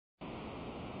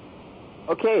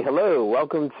Okay, hello.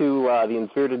 Welcome to the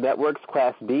Inspirited Network's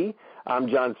Class B. I'm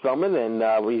John Spellman,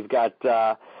 and we've got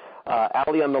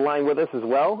Allie on the line with us as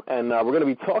well. And we're going to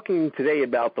be talking today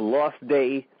about the lost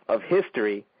day of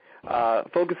history,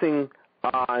 focusing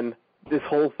on this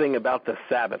whole thing about the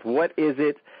Sabbath. What is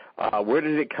it? Where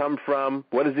did it come from?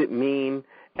 What does it mean?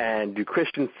 And do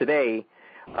Christians today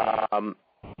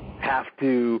have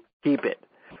to keep it?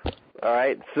 All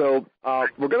right, so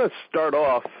we're going to start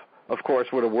off, of course,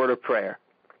 with a word of prayer.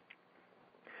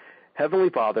 Heavenly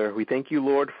Father, we thank you,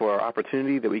 Lord, for our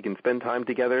opportunity that we can spend time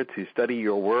together to study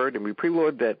your word, and we pray,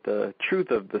 Lord, that the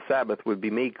truth of the Sabbath would be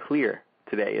made clear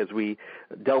today as we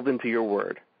delve into your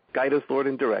word. Guide us, Lord,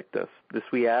 and direct us. This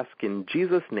we ask in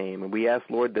Jesus' name, and we ask,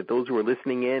 Lord, that those who are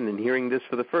listening in and hearing this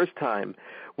for the first time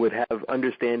would have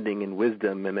understanding and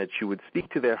wisdom, and that you would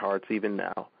speak to their hearts even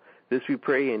now. This we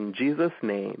pray in Jesus'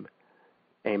 name.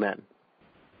 Amen.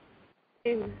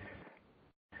 Amen.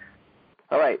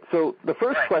 All right, so the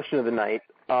first question of the night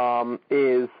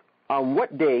is, on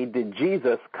what day did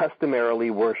Jesus customarily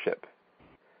worship?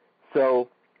 So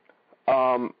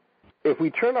if we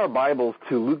turn our Bibles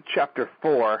to Luke chapter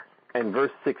 4 and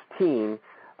verse 16,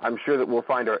 I'm sure that we'll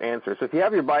find our answer. So if you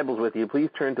have your Bibles with you, please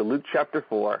turn to Luke chapter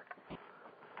 4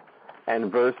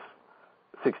 and verse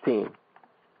 16.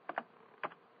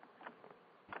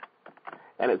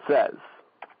 And it says,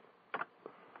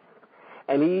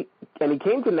 And he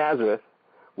came to Nazareth,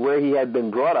 where he had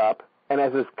been brought up, and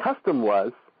as his custom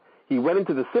was, he went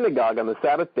into the synagogue on the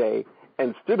Sabbath day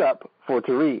and stood up for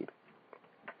to read.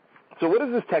 So what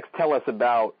does this text tell us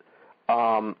about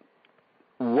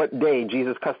what day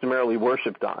Jesus customarily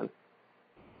worshipped on?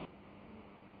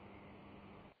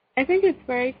 I think it's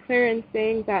very clear in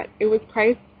saying that it was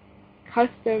Christ's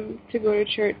custom to go to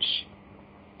church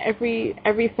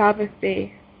every Sabbath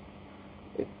day.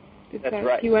 That's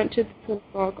right. He went to the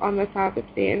synagogue on the Sabbath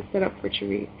day and stood up for to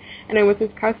read, and it was his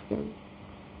custom.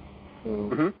 So.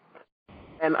 Mm-hmm.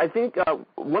 And I think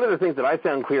one of the things that I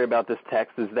found clear about this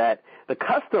text is that the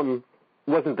custom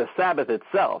wasn't the Sabbath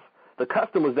itself. The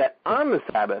custom was that on the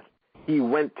Sabbath he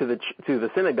went to the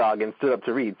synagogue and stood up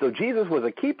to read. So Jesus was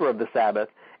a keeper of the Sabbath,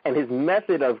 and his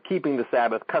method of keeping the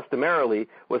Sabbath customarily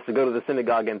was to go to the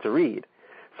synagogue and to read.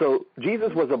 So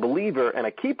Jesus was a believer and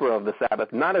a keeper of the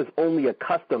Sabbath, not as only a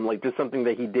custom, like just something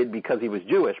that he did because he was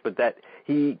Jewish, but that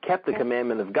he kept the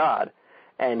commandment of God,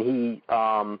 and he,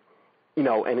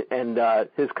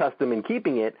 his custom in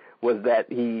keeping it was that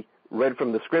he read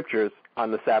from the Scriptures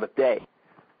on the Sabbath day.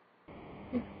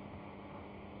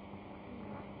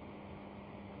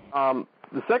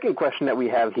 The second question that we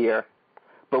have here,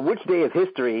 but which day of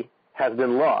history has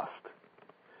been lost?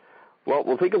 Well,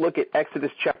 we'll take a look at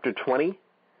Exodus chapter 20.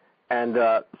 And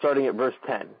starting at verse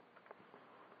 10.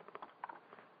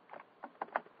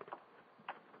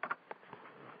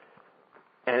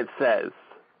 And it says,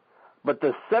 But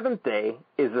the seventh day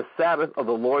is the Sabbath of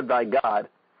the Lord thy God.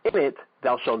 In it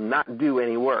thou shalt not do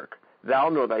any work, thou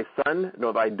nor thy son,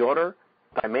 nor thy daughter,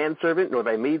 thy manservant, nor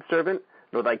thy maidservant,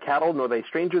 nor thy cattle, nor thy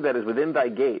stranger that is within thy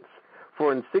gates.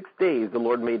 For in 6 days the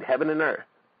Lord made heaven and earth,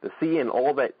 the sea and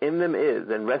all that in them is,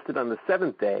 and rested on the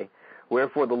seventh day.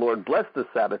 Wherefore the Lord blessed the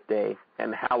Sabbath day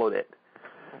and hallowed it.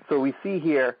 So we see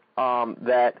here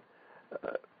that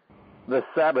the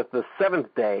Sabbath, the seventh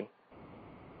day,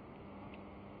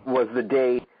 was the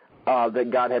day that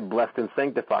God had blessed and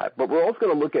sanctified. But we're also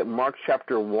going to look at Mark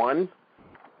chapter 1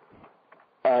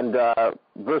 and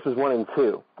verses 1 and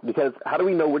 2. Because how do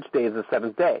we know which day is the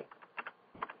seventh day?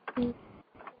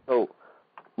 So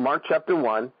Mark chapter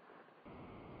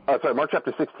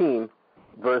 16,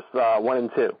 verse 1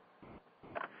 and 2.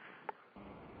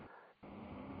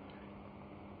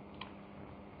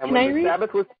 And Can when I the read?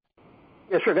 Sabbath was...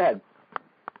 Yeah, sure, go ahead.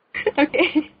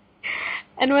 Okay.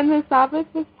 And when the Sabbath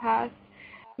was past,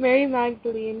 Mary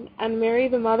Magdalene and Mary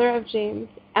the mother of James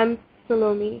and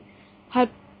Salome had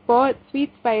bought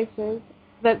sweet spices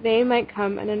that they might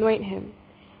come and anoint him.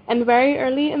 And very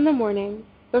early in the morning,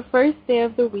 the first day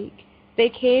of the week, they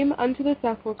came unto the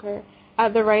sepulchre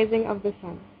at the rising of the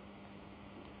sun.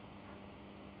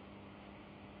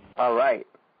 All right.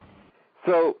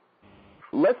 So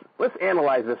let's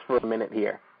analyze this for a minute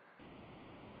here.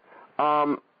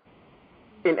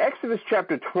 In Exodus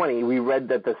chapter 20, we read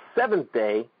that the seventh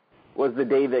day was the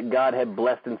day that God had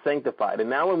blessed and sanctified. And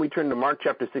now when we turn to Mark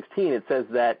chapter 16, it says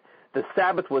that the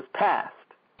Sabbath was past.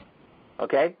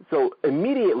 Okay? So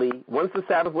immediately, once the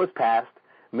Sabbath was past,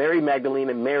 Mary Magdalene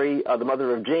and Mary, the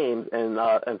mother of James, and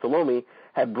Salome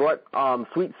had brought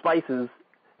sweet spices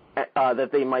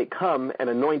that they might come and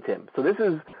anoint him. So this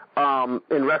is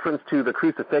in reference to the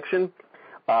crucifixion.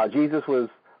 Jesus was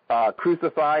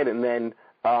crucified, and then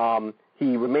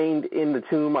he remained in the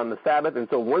tomb on the Sabbath. And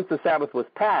so once the Sabbath was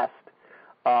passed,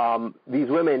 these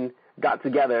women got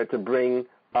together to bring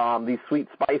these sweet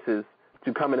spices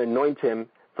to come and anoint him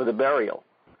for the burial,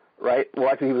 right? Well,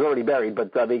 actually, he was already buried,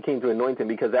 but they came to anoint him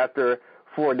because after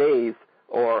 4 days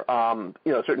or,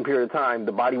 a certain period of time,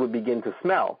 the body would begin to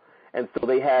smell. And so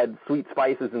they had sweet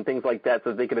spices and things like that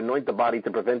so they could anoint the body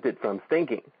to prevent it from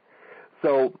stinking.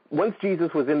 So once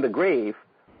Jesus was in the grave,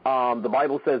 the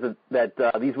Bible says that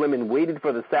these women waited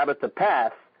for the Sabbath to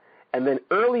pass, and then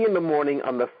early in the morning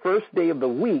on the first day of the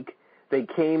week, they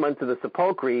came unto the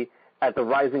sepulchre at the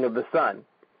rising of the sun.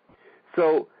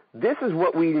 So this is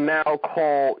what we now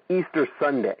call Easter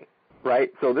Sunday,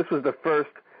 right? So this was the first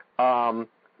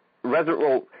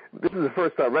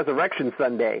Resurrection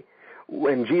Sunday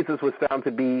when Jesus was found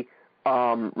to be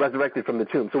resurrected from the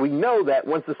tomb. So we know that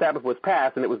once the Sabbath was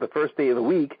passed and it was the first day of the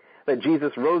week, that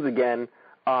Jesus rose again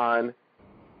on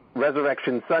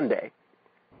Resurrection Sunday.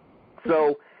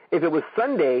 So if it was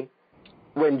Sunday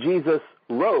when Jesus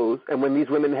rose and when these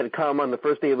women had come on the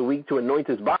first day of the week to anoint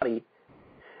his body,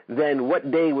 then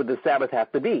what day would the Sabbath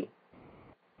have to be?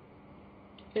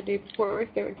 The day before,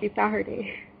 so it would be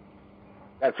Saturday.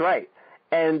 That's right.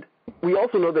 And we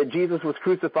also know that Jesus was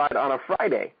crucified on a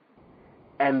Friday,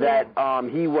 and that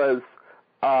he was,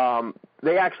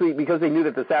 they actually, because they knew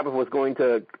that the Sabbath was going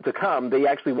to come, they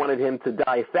actually wanted him to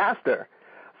die faster.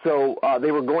 So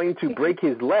they were going to break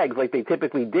his legs like they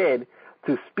typically did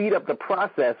to speed up the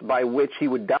process by which he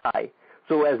would die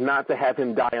so as not to have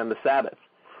him die on the Sabbath.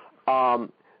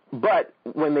 But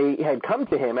when they had come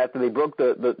to him after they broke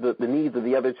the knees of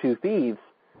the other two thieves,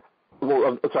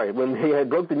 when they had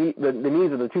broke the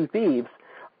knees of the two thieves,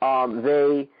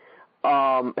 they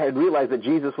had realized that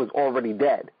Jesus was already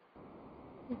dead.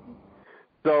 Mm-hmm.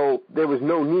 So there was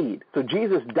no need. So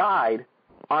Jesus died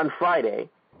on Friday.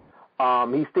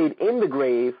 He stayed in the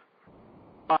grave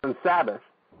on Sabbath,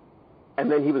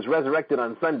 and then he was resurrected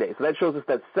on Sunday. So that shows us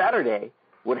that Saturday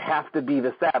would have to be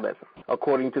the Sabbath,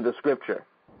 according to the Scripture.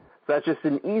 So that's just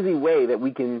an easy way that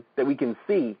we can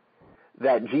see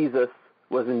that Jesus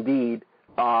was indeed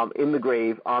in the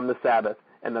grave on the Sabbath,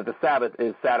 and that the Sabbath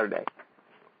is Saturday.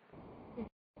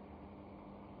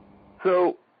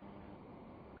 So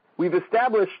we've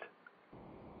established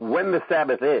when the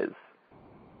Sabbath is,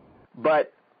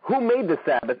 but who made the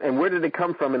Sabbath and where did it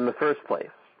come from in the first place?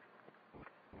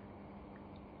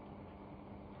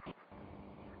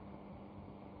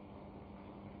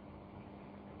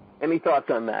 Any thoughts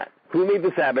on that? Who made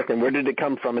the Sabbath and where did it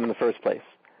come from in the first place?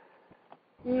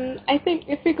 I think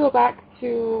if we go back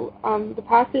to the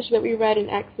passage that we read in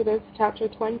Exodus chapter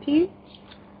 20,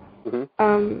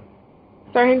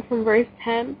 starting from verse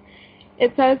 10,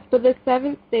 it says, "But the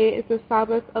seventh day is the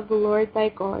Sabbath of the Lord thy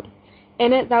God.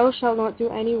 In it thou shalt not do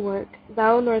any work,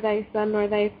 thou nor thy son, nor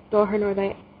thy daughter, nor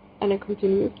thy..." And it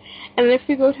continues. And if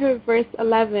we go to verse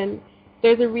 11,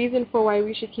 there's a reason for why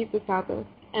we should keep the Sabbath.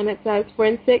 And it says, "For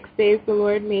in 6 days the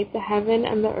Lord made the heaven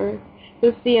and the earth,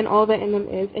 the sea and all that in them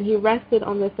is, and he rested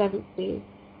on the seventh day.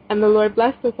 And the Lord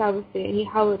blessed the Sabbath day, and he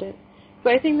hallowed it." So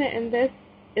I think that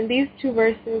in these two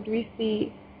verses we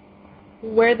see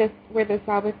where the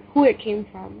Sabbath, who it came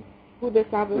from, who the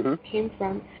Sabbath came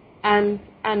from, and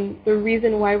the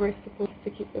reason why we're supposed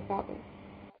to keep the Sabbath,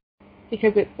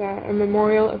 because it's a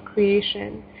memorial of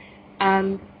creation,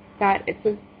 and that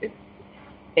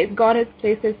God has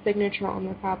placed his signature on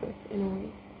the Sabbath in a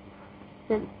way,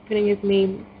 from putting his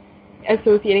name,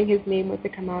 associating his name with the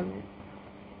commandment.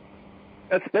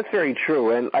 That's very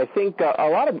true, and I think a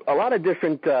lot of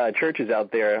different churches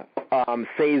out there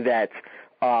say that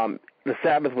the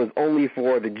Sabbath was only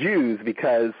for the Jews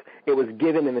because it was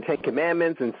given in the Ten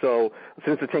Commandments, and so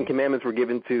since the Ten Commandments were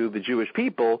given to the Jewish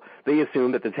people, they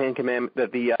assumed that the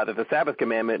Sabbath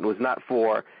commandment was not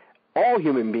for all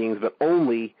human beings, but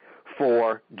only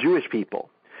for Jewish people.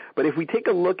 But if we take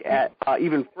a look at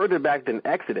even further back than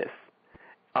Exodus,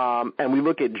 and we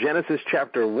look at Genesis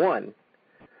chapter 1,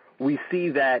 we see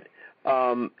that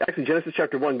actually Genesis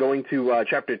chapter 1 going to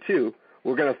chapter 2,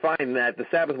 we're going to find that the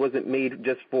Sabbath wasn't made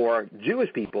just for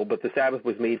Jewish people, but the Sabbath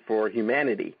was made for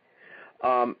humanity.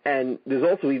 And there's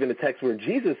also even a text where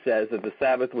Jesus says that the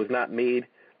Sabbath was not made,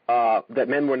 that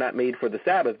men were not made for the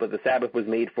Sabbath, but the Sabbath was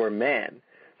made for man.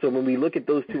 So when we look at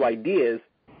those two ideas,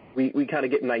 we kind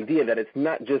of get an idea that it's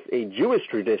not just a Jewish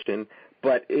tradition,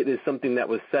 but it is something that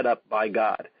was set up by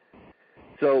God.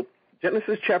 So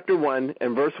Genesis chapter 1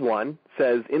 and verse 1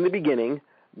 says, "In the beginning,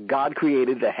 God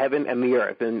created the heaven and the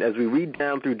earth." And as we read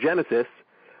down through Genesis,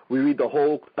 we read the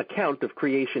whole account of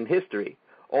creation history,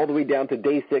 all the way down to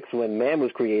day 6 when man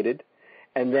was created.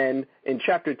 And then in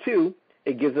chapter 2,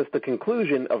 it gives us the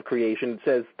conclusion of creation. It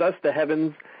says, "Thus the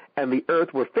heavens and the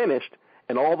earth were finished,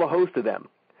 and all the host of them.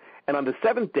 And on the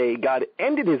seventh day God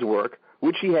ended his work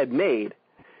which he had made,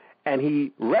 and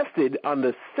he rested on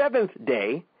the seventh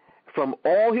day from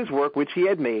all his work which he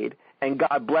had made, and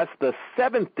God blessed the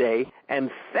seventh day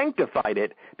and sanctified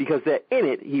it, because that in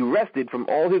it he rested from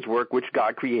all his work which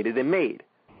God created and made.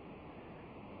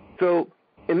 So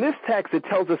in this text it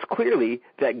tells us clearly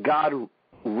that God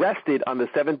rested on the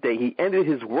seventh day. He ended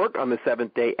his work on the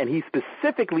seventh day, and he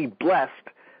specifically blessed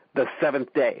the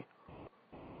seventh day.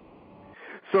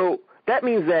 So that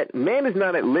means that man is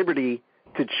not at liberty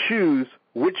to choose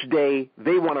which day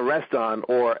they want to rest on,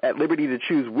 or at liberty to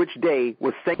choose which day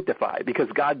was sanctified, because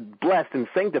God blessed and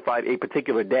sanctified a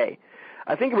particular day.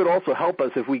 I think it would also help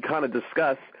us if we kind of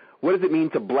discuss what does it mean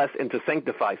to bless and to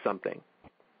sanctify something.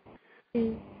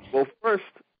 Well, first,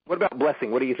 what about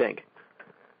blessing? What do you think?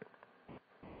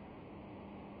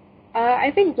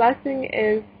 I think blessing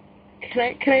is.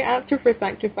 Can I answer for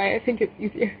sanctify? I think it's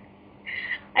easier.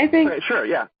 I think. Right, sure.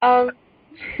 Yeah.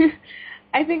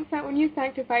 I think that when you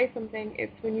sanctify something,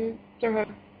 it's when you sort of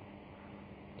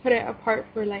put it apart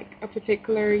for like a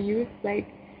particular use. Like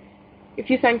if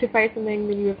you sanctify something,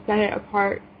 then you have set it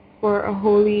apart for a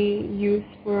holy use,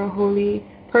 for a holy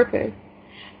purpose.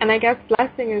 And I guess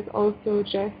blessing is also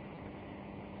just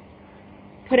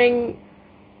putting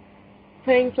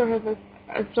sort of a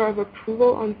sort of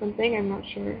approval on something. I'm not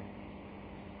sure.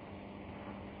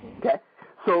 Okay.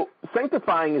 So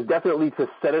sanctifying is definitely to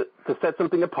set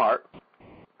something apart.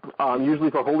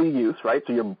 Usually for holy use, right?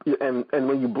 So and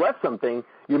when you bless something,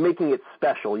 you're making it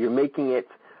special. You're making it,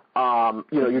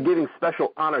 you're giving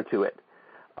special honor to it.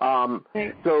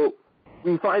 Right. So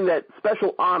we find that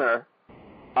special honor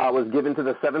was given to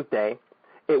the seventh day.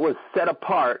 It was set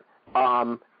apart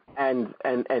and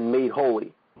made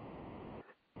holy.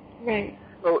 Right.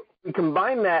 So we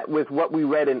combine that with what we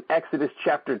read in Exodus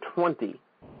chapter 20,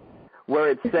 where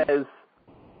it says,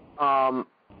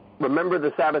 remember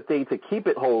the Sabbath day to keep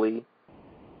it holy.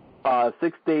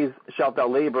 6 days shalt thou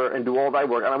labor and do all thy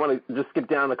work. And I want to just skip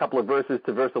down a couple of verses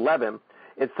to verse 11.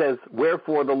 It says,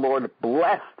 wherefore the Lord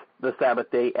blessed the Sabbath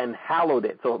day and hallowed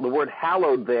it. So the word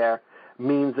hallowed there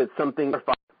means that something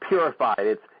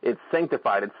purified, it's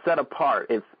sanctified, it's set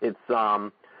apart,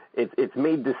 it's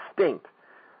made distinct,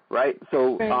 right?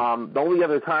 So the only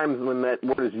other times when that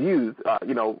word is used,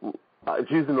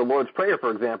 it's used in the Lord's Prayer,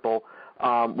 for example,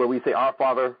 where we say, Our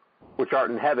Father, which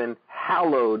art in heaven,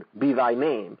 hallowed be thy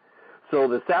name. So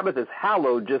the Sabbath is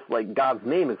hallowed just like God's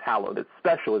name is hallowed. It's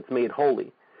special. It's made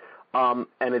holy. And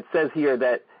it says here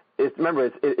that, it's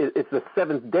the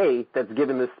seventh day that's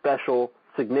given this special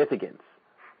significance.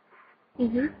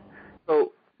 Mm-hmm.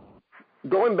 So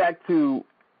going back to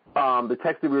the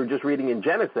text that we were just reading in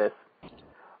Genesis,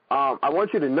 I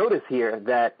want you to notice here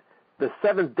that the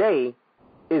seventh day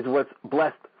is what's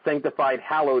blessed, sanctified,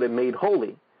 hallowed, and made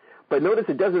holy. But notice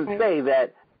it doesn't say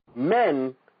that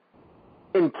men,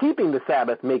 in keeping the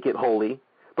Sabbath, make it holy,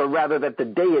 but rather that the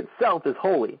day itself is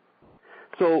holy.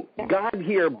 So God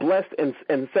here blessed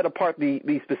and set apart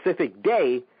the specific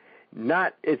day.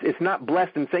 It's not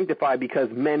blessed and sanctified because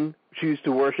men choose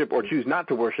to worship or choose not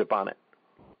to worship on it.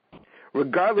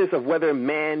 Regardless of whether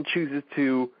man chooses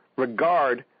to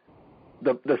regard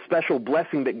the special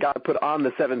blessing that God put on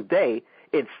the seventh day,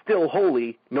 it's still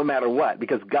holy no matter what,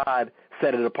 because God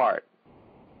set it apart.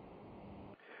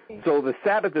 So the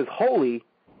Sabbath is holy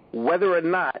whether or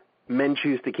not men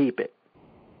choose to keep it.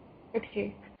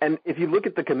 Okay. And if you look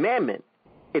at the commandment,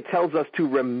 it tells us to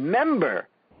remember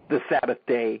the Sabbath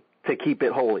day to keep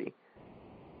it holy.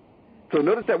 So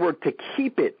notice that word, to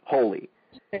keep it holy.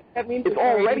 That means it's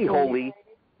already holy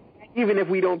even if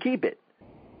we don't keep it.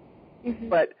 Mm-hmm.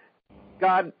 But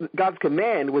God's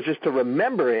command was just to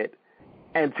remember it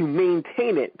and to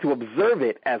maintain it, to observe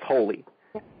it as holy.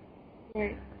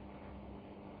 Right.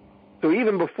 So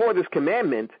even before this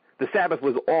commandment, the Sabbath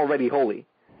was already holy.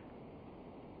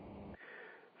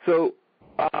 So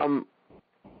the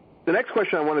next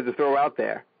question I wanted to throw out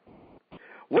there,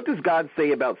 what does God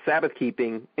say about Sabbath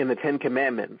keeping in the Ten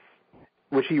Commandments,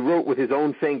 which he wrote with his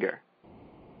own finger?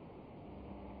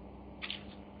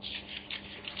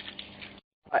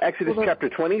 Exodus chapter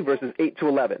 20, verses 8 to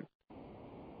 11.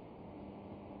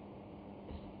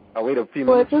 I'll wait a few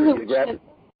minutes for you to grab it.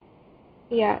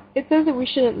 Yeah, it says that we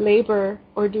shouldn't labor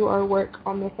or do our work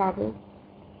on the Sabbath.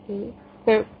 Okay.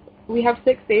 So we have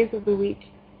 6 days of the week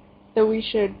that we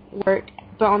should work,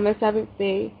 but on the seventh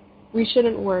day, we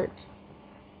shouldn't work.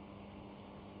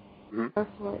 Mm-hmm. That's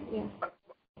what, yeah.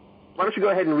 Why don't you go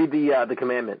ahead and read the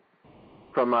commandment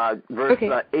from verse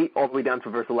 8 all the way down to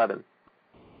verse 11.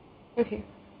 Okay.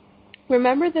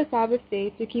 Remember the Sabbath day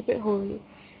to keep it holy.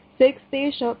 6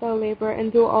 days shalt thou labor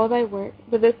and do all thy work,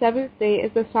 but the 7th day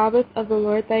is the Sabbath of the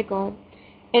Lord thy God.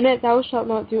 In it thou shalt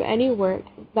not do any work,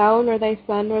 thou, nor thy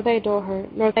son, nor thy daughter,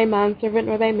 nor thy manservant,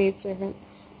 nor thy maidservant,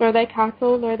 nor thy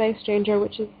cattle, nor thy stranger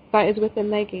that is within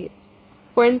thy gates.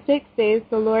 For in 6 days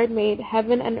the Lord made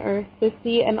heaven and earth, the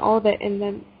sea, and all that in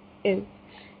them is,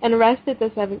 and rested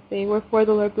the 7th day, wherefore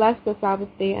the Lord blessed the Sabbath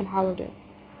day and hallowed it.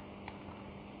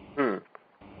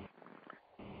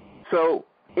 So,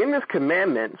 in this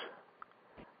commandment,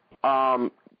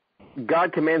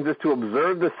 God commands us to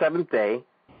observe the 7th day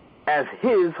as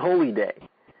His holy day.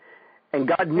 And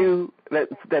God knew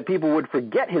that people would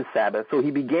forget His Sabbath, so He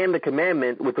began the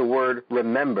commandment with the word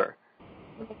remember.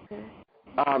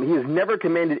 He has never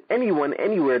commanded anyone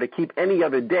anywhere to keep any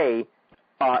other day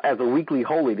as a weekly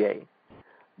holy day.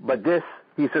 But this,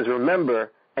 He says,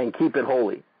 remember and keep it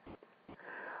holy.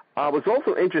 What's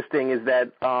also interesting is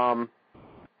that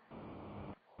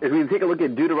if we take a look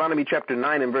at Deuteronomy chapter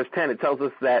 9 and verse 10, it tells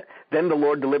us that then the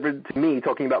Lord delivered to me,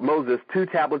 talking about Moses, 2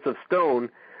 tablets of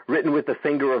stone written with the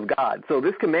finger of God. So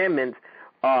this commandment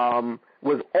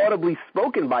was audibly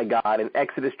spoken by God in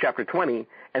Exodus chapter 20,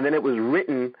 and then it was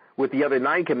written with the other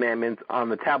 9 commandments on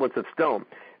the tablets of stone.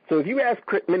 So if you ask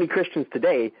many Christians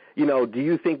today, do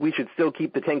you think we should still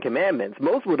keep the 10 commandments?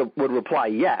 Most would reply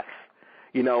yes.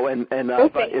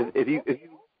 If you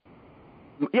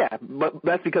yeah, but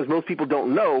that's because most people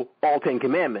don't know all 10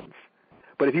 commandments.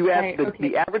 But if you ask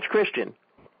the average Christian,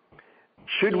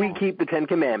 should we keep the 10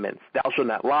 commandments? Thou shalt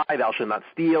not lie, thou shalt not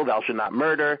steal, thou shalt not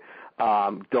murder,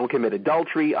 don't commit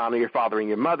adultery, honor your father and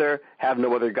your mother, have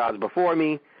no other gods before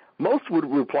me. Most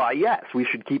would reply yes, we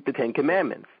should keep the 10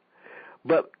 commandments.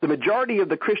 But the majority of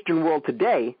the Christian world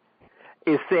today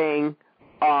is saying,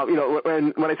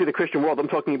 when I say the Christian world, I'm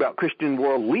talking about Christian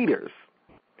world leaders,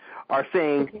 are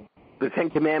saying the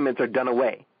 10 commandments are done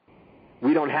away.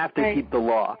 We don't have to keep the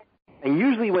law. And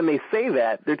usually when they say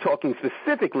that, they're talking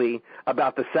specifically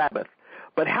about the Sabbath.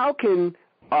 But how can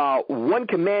one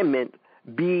commandment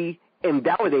be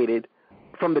invalidated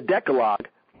from the Decalogue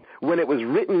when it was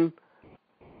written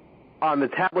on the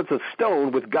tablets of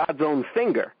stone with God's own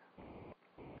finger?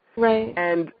 Right.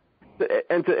 And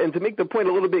to make the point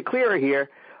a little bit clearer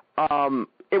here,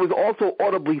 it was also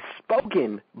audibly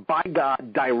spoken by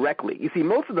God directly. You see,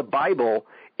 most of the Bible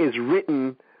is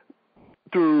written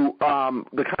through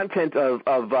the content of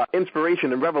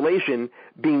inspiration and revelation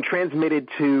being transmitted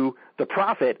to the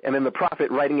prophet, and then the prophet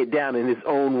writing it down in his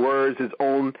own words, his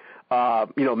own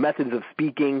methods of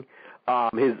speaking.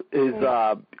 His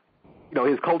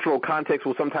cultural context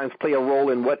will sometimes play a role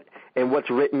in what's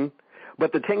written.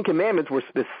 But the 10 Commandments were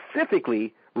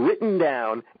specifically written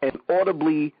down and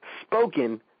audibly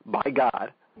spoken by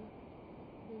God.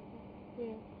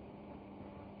 Yeah.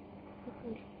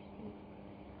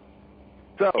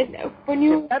 So when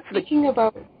you were speaking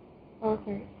about,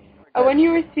 when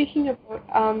you were speaking about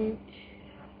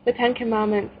the 10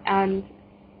 Commandments and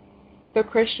the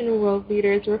Christian world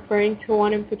leaders referring to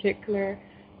one in particular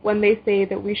when they say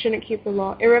that we shouldn't keep the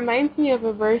law, it reminds me of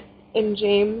a verse in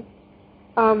James,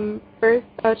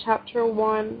 chapter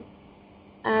 1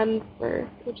 and verse,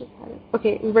 chapter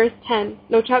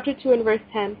 2 and verse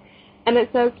 10. And it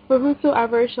says, "For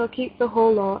whosoever shall keep the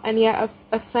whole law, and yet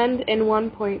offend in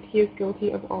one point, he is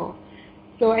guilty of all."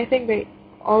 So I think that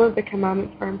all of the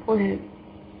commandments are important,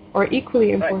 or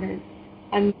equally important,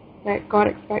 and that God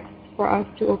expects for us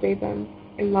to obey them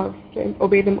in love, to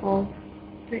obey them all.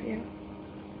 But yeah.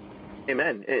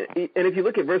 Amen. And if you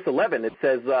look at verse 11, it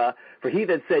says, "For he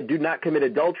that said, do not commit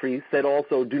adultery, said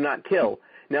also, do not kill.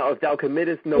 Now if thou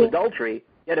committest no adultery,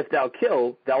 yet if thou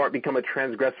kill, thou art become a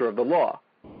transgressor of the law."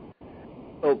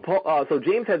 So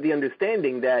James had the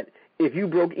understanding that if you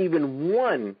broke even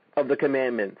one of the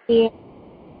commandments, you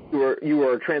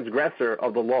were a transgressor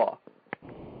of the law.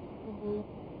 Mm-hmm.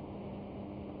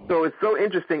 So it's so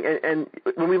interesting. And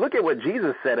when we look at what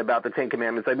Jesus said about the 10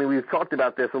 Commandments, I mean, we've talked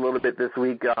about this a little bit this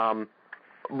week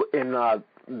in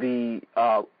the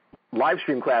live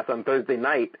stream class on Thursday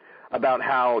night about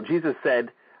how Jesus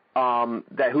said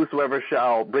that whosoever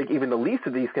shall break even the least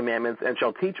of these commandments and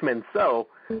shall teach men so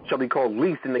shall be called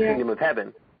least in the kingdom of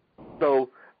heaven. So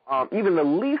even the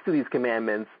least of these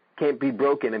commandments can't be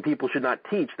broken, and people should not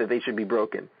teach that they should be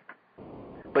broken.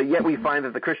 But yet we find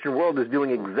that the Christian world is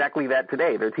doing exactly that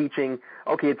today. They're teaching,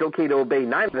 okay, it's okay to obey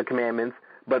 9 of the commandments,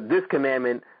 but this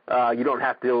commandment, you don't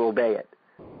have to obey it.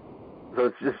 So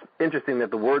it's just interesting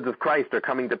that the words of Christ are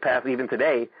coming to pass even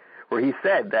today, where he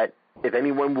said that if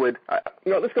anyone would,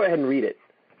 let's go ahead and read it.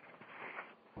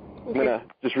 I'm going to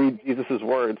just read Jesus'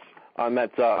 words on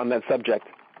that subject.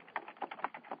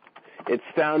 It's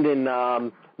found in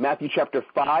Matthew chapter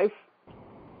 5,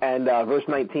 and verse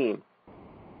 19.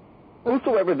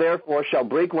 Whosoever therefore shall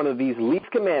break one of these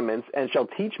least commandments and shall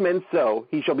teach men so,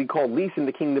 he shall be called least in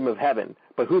the kingdom of heaven.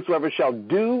 But whosoever shall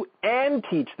do and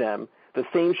teach them, the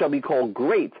same shall be called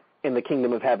great in the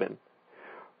kingdom of heaven.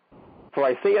 For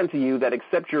I say unto you that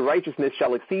except your righteousness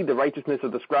shall exceed the righteousness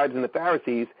of the scribes and the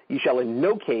Pharisees, ye shall in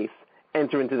no case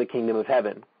enter into the kingdom of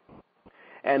heaven.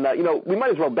 And, we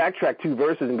might as well backtrack 2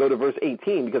 verses and go to verse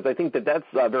 18, because I think that that's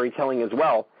very telling as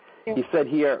well. Yeah. He said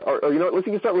here, let's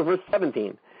even start with verse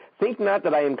 17. Think not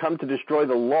that I am come to destroy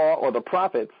the law or the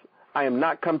prophets. I am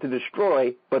not come to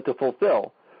destroy, but to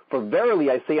fulfill. For verily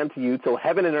I say unto you, till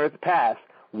heaven and earth pass,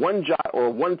 one jot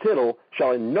or one tittle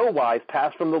shall in no wise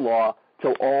pass from the law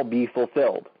till all be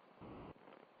fulfilled.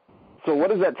 So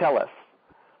what does that tell us?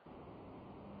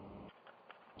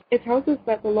 It tells us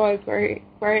that the law is very,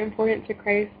 very important to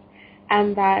Christ,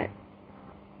 and that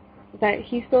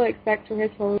he still expects for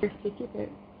his followers to keep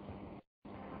it.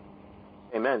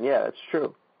 Amen. Yeah, that's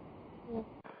true. Yeah.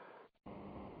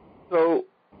 So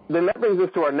then that brings us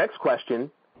to our next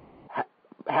question.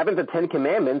 Haven't the 10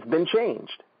 Commandments been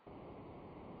changed?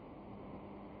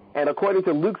 And according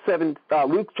to Luke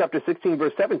chapter 16,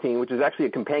 verse 17, which is actually a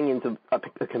companion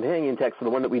text to the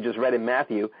one that we just read in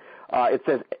Matthew, it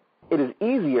says, "It is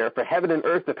easier for heaven and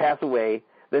earth to pass away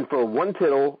than for one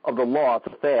tittle of the law to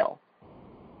fail."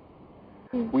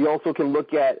 We also can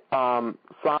look at Psalm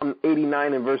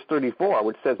 89 and verse 34,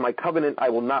 which says, "My covenant I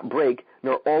will not break,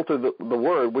 nor alter the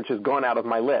word which has gone out of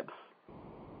my lips."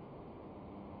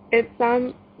 It's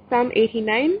Psalm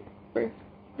 89?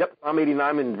 Yep, Psalm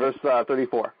 89 and verse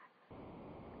 34.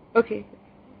 Okay.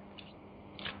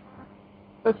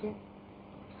 Okay.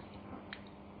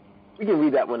 We can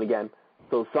read that one again.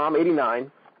 So Psalm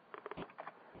 89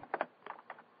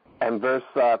 and verse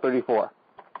 34.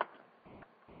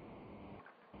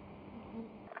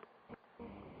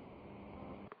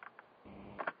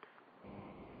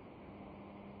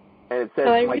 And it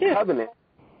says, "My covenant."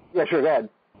 Yeah, sure, go ahead.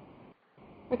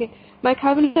 Okay. "My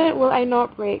covenant will I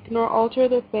not break, nor alter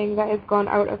the thing that is gone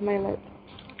out of my lips."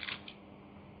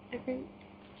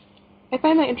 I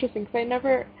find that interesting,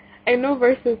 because I know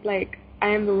verses like, "I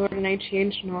am the Lord and I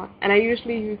change not," and I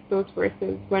usually use those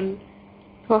verses when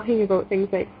talking about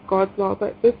things like God's law,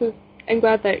 but I'm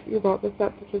glad that you brought this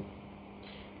up, because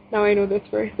now I know this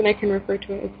verse and I can refer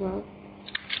to it as well.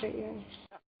 But yeah.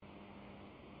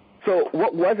 So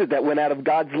what was it that went out of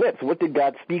God's lips? What did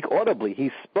God speak audibly?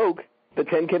 He spoke the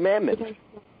 10 Commandments.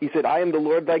 He said, "I am the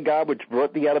Lord thy God, which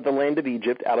brought thee out of the land of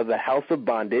Egypt, out of the house of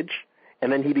bondage."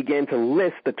 And then he began to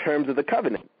list the terms of the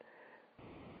covenant.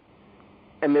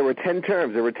 And there were 10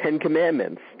 terms. There were 10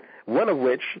 commandments, one of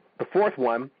which, the fourth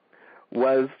one,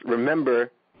 was remember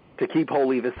to keep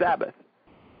holy the Sabbath.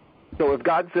 So if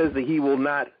God says that he will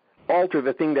not alter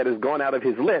the thing that has gone out of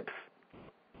his lips,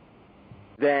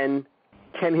 then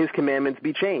can his commandments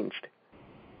be changed?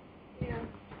 Yeah.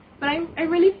 But I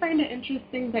really find it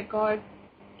interesting that God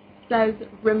says,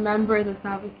 remember the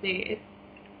Sabbath day.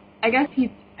 I guess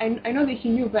I know that he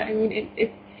knew, but I mean,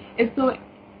 it's so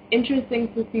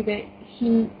interesting to see that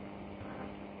he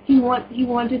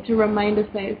wanted to remind us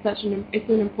that it's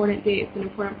an important day, it's an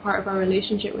important part of our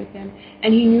relationship with him,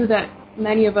 and he knew that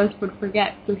many of us would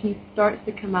forget, so he starts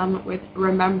the commandment with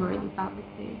remember the Sabbath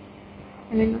day.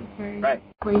 I think that's very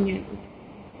poignant.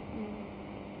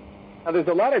 Now, there's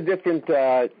a lot of different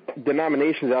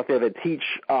denominations out there that teach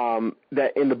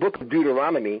that in the book of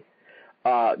Deuteronomy,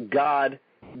 God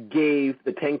gave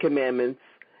the 10 Commandments,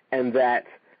 and that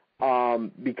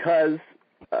because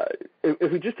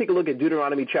if we just take a look at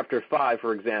Deuteronomy chapter 5,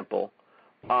 for example,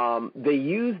 they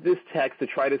use this text to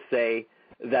try to say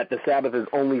that the Sabbath is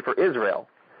only for Israel.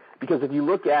 Because if you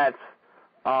look at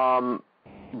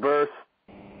verse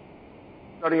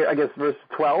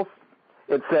 12,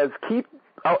 it says,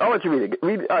 I'll let you read it.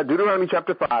 Read Deuteronomy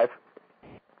chapter 5,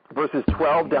 verses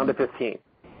 12 down to 15.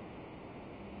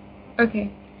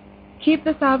 Okay. "Keep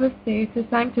the Sabbath day to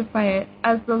sanctify it,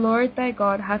 as the Lord thy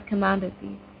God hath commanded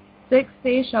thee. 6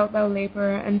 days shalt thou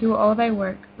labor, and do all thy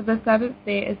work, but the seventh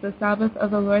day is the Sabbath of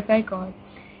the Lord thy God.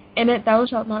 In it thou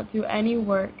shalt not do any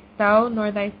work, thou, nor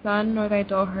thy son, nor thy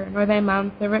daughter, nor thy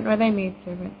manservant, nor thy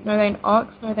maidservant, nor thine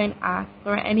ox, nor thine ass,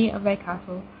 nor any of thy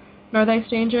cattle, nor thy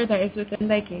stranger that is within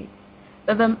thy gates,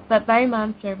 that thy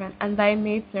manservant and thy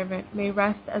maidservant may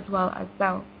rest as well as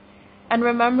thou. And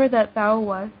remember that thou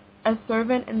wast a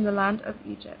servant in the land of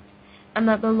Egypt, and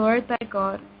that the Lord thy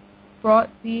God brought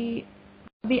thee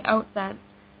out thence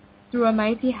through a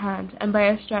mighty hand and by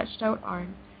a stretched out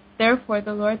arm. Therefore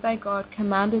the Lord thy God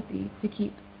commanded thee to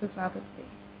keep the Sabbath day."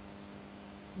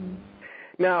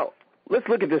 Now, let's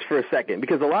look at this for a second,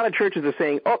 because a lot of churches are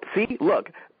saying, oh, see,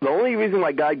 look, the only reason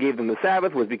why God gave them the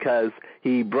Sabbath was because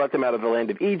he brought them out of the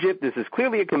land of Egypt. This is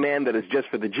clearly a command that is just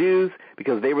for the Jews,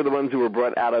 because they were the ones who were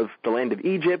brought out of the land of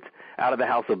Egypt, out of the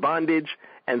house of bondage,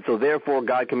 and so therefore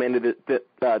God commanded them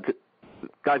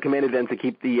to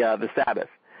keep the Sabbath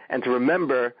and to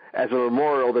remember as a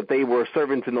memorial that they were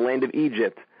servants in the land of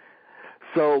Egypt.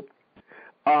 So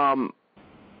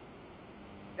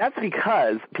that's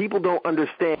because people don't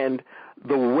understand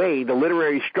the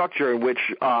literary structure in which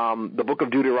the book of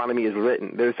Deuteronomy is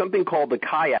written. There's something called the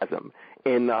chiasm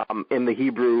in the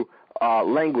Hebrew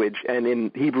language and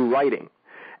in Hebrew writing.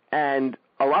 And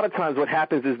a lot of times what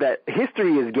happens is that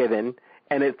history is given,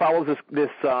 and it follows this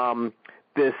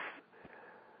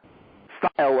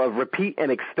style of repeat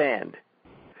and expand.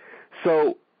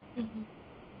 So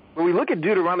when we look at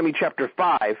Deuteronomy chapter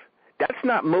 5, that's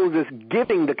not Moses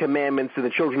giving the commandments to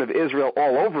the children of Israel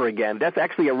all over again. That's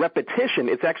actually a repetition.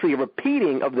 It's actually a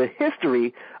repeating of the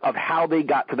history of how they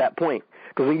got to that point.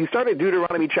 Because when you start at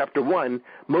Deuteronomy chapter 1,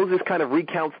 Moses kind of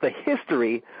recounts the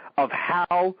history of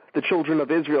how the children of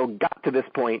Israel got to this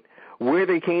point, where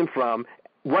they came from,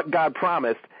 what God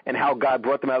promised, and how God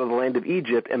brought them out of the land of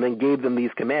Egypt and then gave them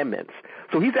these commandments.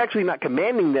 So he's actually not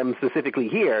commanding them specifically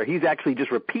here. He's actually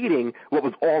just repeating what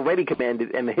was already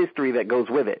commanded and the history that goes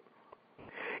with it.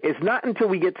 It's not until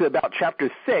we get to about chapter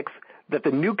 6 that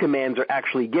the new commands are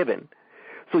actually given.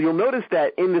 So you'll notice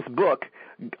that in this book,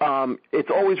 it's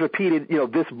always repeated,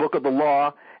 this book of the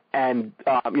law, and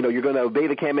you're going to obey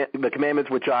the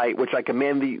commandments which I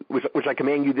command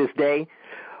you this day.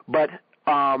 But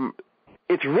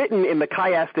it's written in the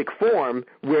chiastic form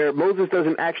where Moses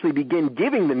doesn't actually begin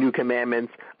giving the new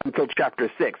commandments until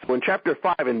chapter 6. So in chapter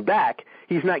 5 and back,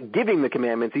 he's not giving the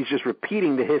commandments; he's just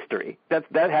repeating the history. That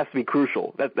has to be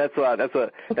crucial. That's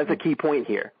a key point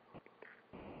here.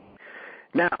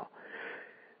 Now,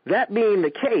 that being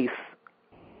the case,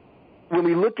 when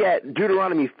we look at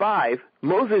Deuteronomy 5,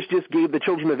 Moses just gave the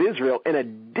children of Israel an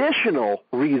additional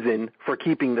reason for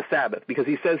keeping the Sabbath, because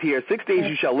he says here, 6 days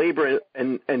you shall labor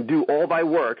and do all thy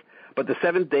work, but the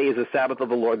seventh day is the Sabbath of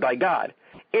the Lord thy God.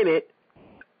 In it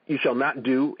you shall not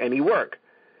do any work.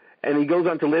 And he goes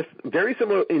on to list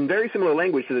in very similar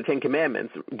language to the Ten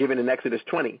Commandments given in Exodus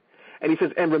 20. And he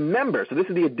says, and remember, so this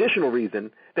is the additional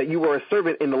reason, that you were a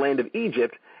servant in the land of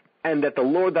Egypt, and that the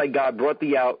Lord thy God brought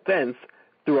thee out thence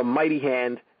through a mighty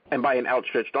hand and by an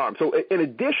outstretched arm. So in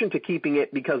addition to keeping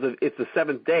it because it's the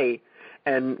seventh day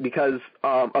and because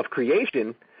of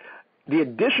creation, the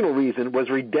additional reason was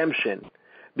redemption,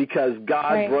 because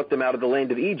God brought them out of the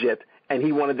land of Egypt, and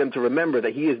he wanted them to remember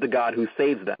that he is the God who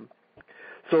saves them.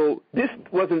 So this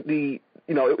wasn't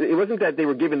it wasn't that they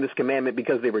were given this commandment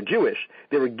because they were Jewish.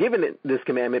 They were given this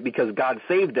commandment because God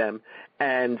saved them,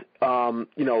 and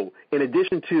in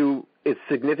addition to its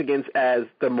significance as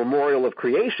the memorial of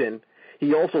creation,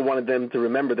 he also wanted them to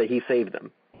remember that he saved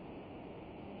them.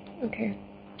 Okay.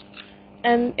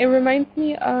 And it reminds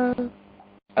me of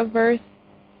a verse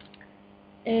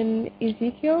in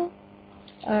Ezekiel.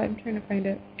 I'm trying to find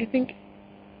it. I think,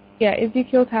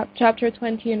 Ezekiel chapter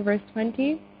 20 and verse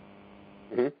 20.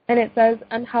 Mm-hmm. And it says,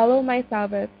 and hallow my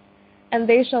Sabbath, and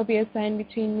they shall be a sign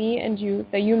between me and you,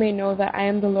 that you may know that I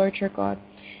am the Lord your God.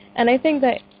 And I think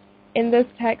that in this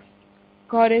text,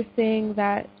 God is saying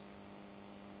that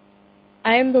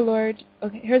I am the Lord.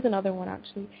 Okay, here's another one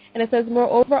actually. And it says,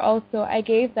 moreover also I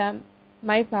gave them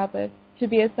my Sabbath to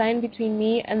be a sign between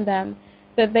me and them,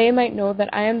 that they might know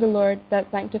that I am the Lord that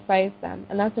sanctifies them.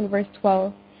 And that's in verse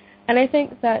 12. And I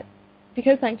think that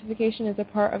because sanctification is a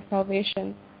part of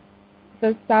salvation,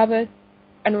 the Sabbath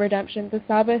and redemption, the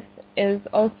Sabbath is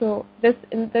also,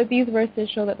 these verses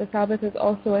show that the Sabbath is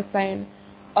also a sign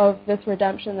of this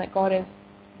redemption that God is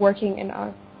working in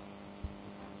us.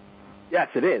 Yes,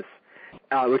 it is,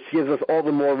 which gives us all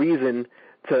the more reason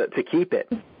to keep it.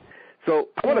 So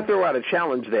I want to throw out a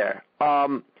challenge there,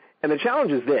 and the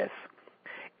challenge is this.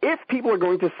 If people are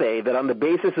going to say that on the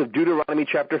basis of Deuteronomy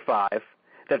chapter 5,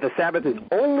 that the Sabbath is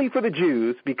only for the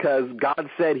Jews because God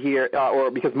said here, or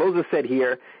because Moses said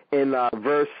here in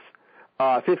verse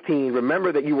 15,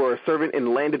 remember that you were a servant in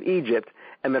the land of Egypt,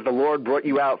 and that the Lord brought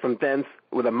you out from thence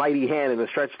with a mighty hand and a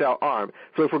stretched out arm.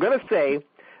 So if we're going to say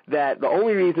that the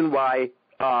only reason why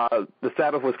the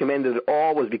Sabbath was commanded at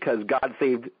all was because God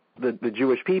saved the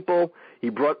Jewish people, he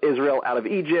brought Israel out of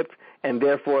Egypt, and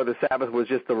therefore the Sabbath was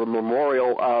just a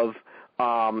memorial of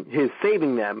his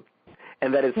saving them,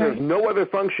 and that it serves no other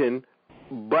function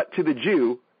but to the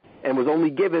Jew and was only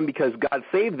given because God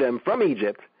saved them from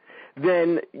Egypt,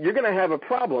 then you're going to have a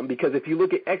problem, because if you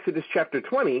look at Exodus chapter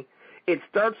 20, It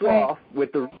starts off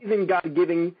with the reason God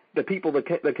giving the people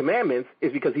the commandments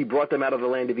is because he brought them out of the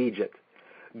land of Egypt.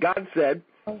 God said,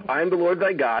 I am the Lord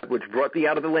thy God, which brought thee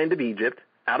out of the land of Egypt,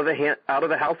 out of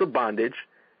the house of bondage.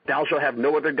 Thou shalt have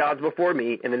no other gods before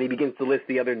me. And then he begins to list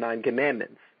the other 9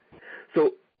 commandments.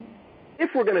 So if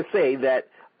we're going to say that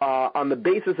on the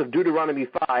basis of Deuteronomy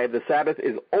 5, the Sabbath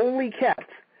is only kept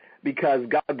because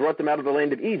God brought them out of the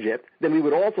land of Egypt, then we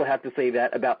would also have to say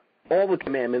that about all the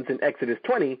commandments in Exodus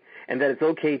 20, and that it's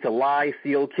okay to lie,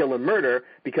 steal, kill, and murder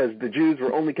because the Jews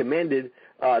were only commanded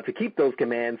to keep those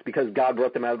commands because God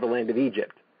brought them out of the land of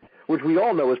Egypt, which we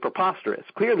all know is preposterous.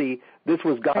 Clearly, this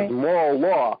was God's moral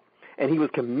law, and he was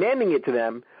commanding it to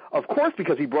them, of course,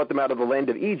 because he brought them out of the land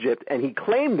of Egypt, and he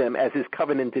claimed them as his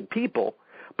covenanted people,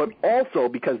 but also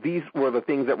because these were the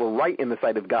things that were right in the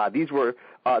sight of God. These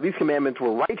commandments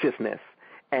were righteousness,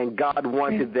 and God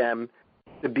wanted them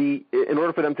to be, in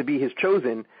order for them to be his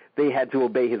chosen, they had to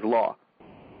obey his law.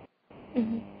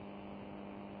 Mm-hmm.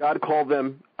 God called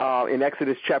them in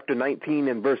Exodus chapter 19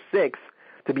 and verse 6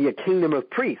 to be a kingdom of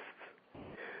priests.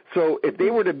 So if they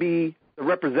were to be the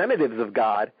representatives of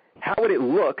God, how would it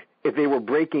look if they were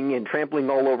breaking and trampling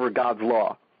all over God's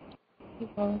law?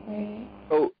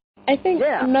 So I think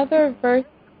another verse.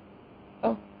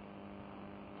 Oh.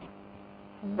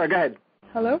 Sorry, go ahead.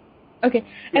 Hello? Okay.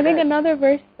 I think another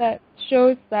verse that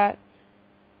shows that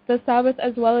the Sabbath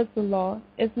as well as the law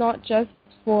is not just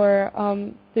for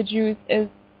the Jews is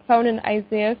found in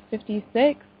Isaiah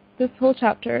 56, this whole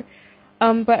chapter.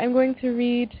 But I'm going to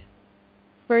read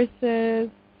verse 4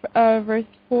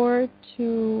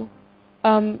 to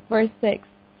verse 6.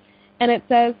 And it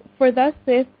says, For thus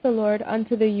saith the Lord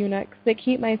unto the eunuchs that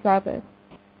keep my Sabbath,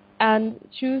 and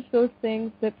choose those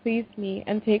things that please me,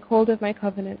 and take hold of my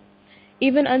covenant.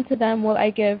 Even unto them will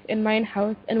I give in mine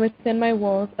house and within my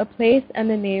walls a place and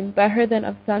a name better than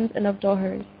of sons and of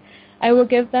daughters. I will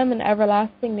give them an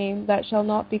everlasting name that shall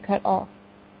not be cut off.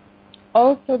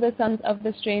 Also the sons of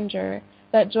the stranger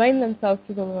that join themselves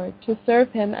to the Lord, to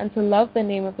serve him and to love the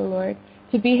name of the Lord,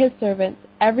 to be his servants,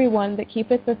 every one that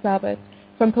keepeth the Sabbath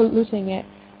from polluting it,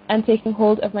 and taking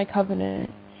hold of my covenant.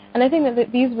 And I think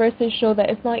that these verses show that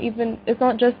it's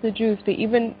not just the Jews, but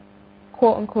even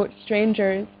quote unquote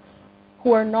strangers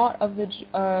who are not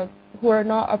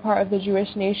a part of the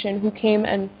Jewish nation, who came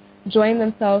and joined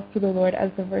themselves to the Lord,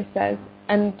 as the verse says,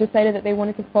 and decided that they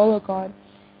wanted to follow God.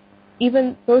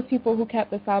 Even those people who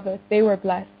kept the Sabbath, they were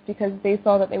blessed because they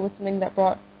saw that it was something that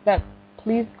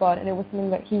pleased God, and it was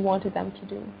something that he wanted them to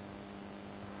do.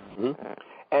 Mm-hmm.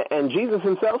 And Jesus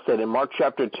himself said in Mark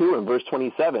chapter 2 and verse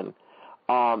 27,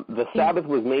 the Sabbath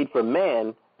was made for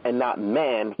man and not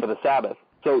man for the Sabbath.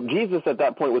 So Jesus at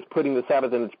that point was putting the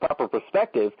Sabbath in its proper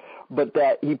perspective, but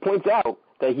that he points out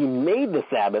that he made the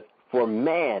Sabbath for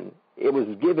man. It was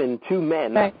given to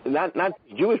men, not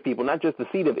Jewish people, not just the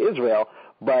seed of Israel,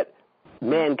 but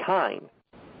mankind.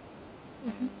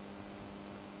 Mm-hmm.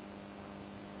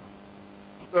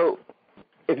 So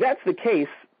if that's the case,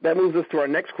 that moves us to our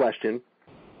next question.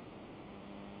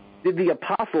 Did the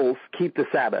apostles keep the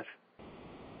Sabbath?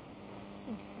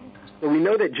 So we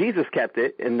know that Jesus kept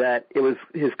it, and that it was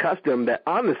his custom that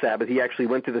on the Sabbath he actually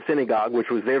went to the synagogue, which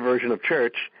was their version of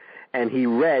church, and he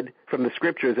read from the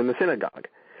scriptures in the synagogue.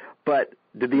 But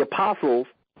did the apostles,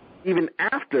 even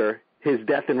after his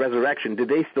death and resurrection, did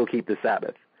they still keep the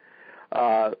Sabbath?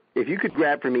 If you could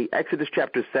grab for me Exodus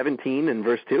chapter 17 and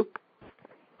verse 2.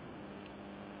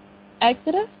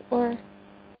 Exodus or?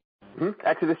 Mm-hmm.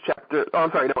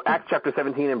 Acts chapter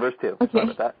 17 and verse 2. Okay. Sorry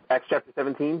about that. Acts chapter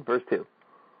 17, verse 2.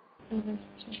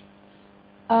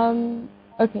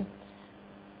 Okay.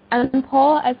 And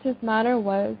Paul, as his manner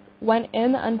was, went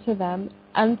in unto them,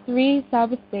 and 3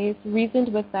 Sabbath days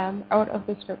reasoned with them out of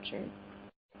the Scriptures.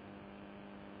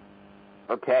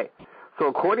 Okay. So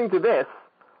according to this,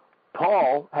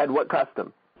 Paul had what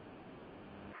custom?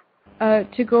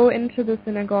 To go into the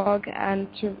synagogue and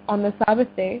on the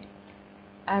Sabbath day,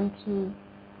 and to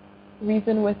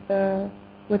reason with the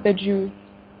Jews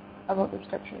about the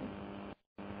Scriptures.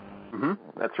 Mm-hmm.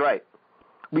 That's right.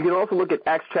 We can also look at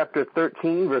Acts chapter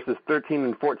 13, verses 13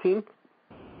 and 14.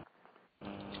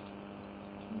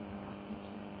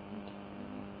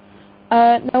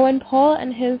 Now when Paul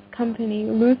and his company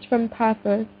loosed from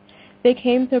Paphos, they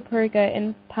came to Perga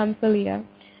in Pamphylia,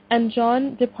 and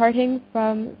John, departing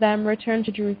from them, returned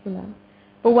to Jerusalem.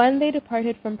 But when they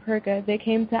departed from Perga, they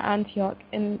came to Antioch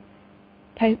in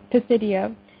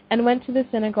Pisidia, and went to the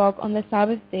synagogue on the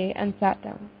Sabbath day and sat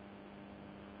down.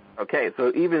 Okay,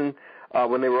 so even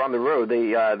when they were on the road,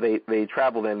 they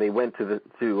traveled and they went to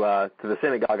the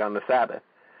synagogue on the Sabbath.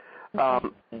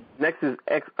 Next is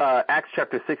Acts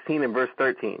chapter 16 and verse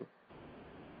 13.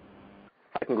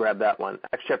 I can grab that one.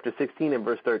 Acts chapter 16 and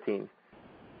verse 13.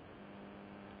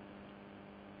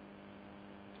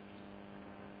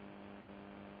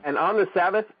 And on the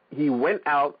Sabbath he went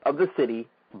out of the city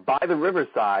by the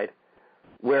riverside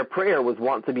where prayer was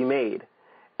wont to be made.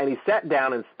 And he sat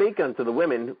down and spake unto the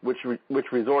women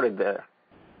which resorted there.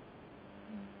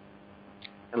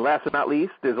 And last but not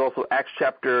least, there's also Acts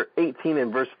chapter 18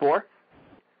 and verse 4,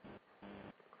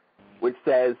 which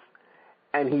says,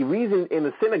 and he reasoned in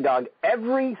the synagogue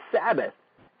every Sabbath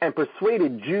and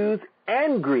persuaded Jews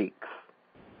and Greeks.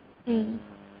 Mm.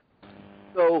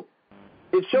 So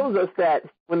it shows us that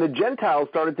when the Gentiles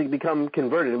started to become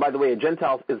converted, and by the way, a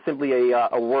Gentile is simply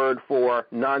a word for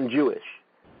non-Jewish.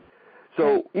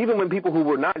 So even when people who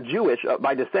were not Jewish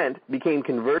by descent became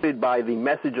converted by the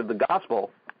message of the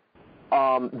gospel,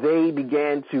 they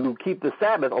began to keep the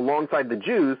Sabbath alongside the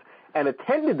Jews and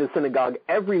attended the synagogue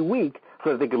every week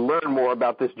so that they could learn more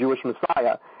about this Jewish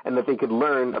Messiah and that they could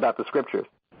learn about the Scriptures.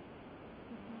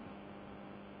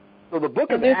 So the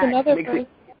book of Acts makes it...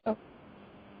 Oh.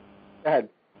 Go ahead.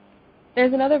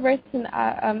 There's another verse in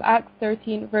Acts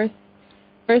 13,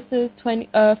 verses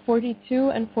 42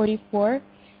 and 44,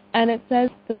 and it says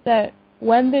that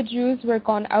when the Jews were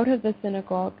gone out of the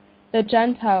synagogue, the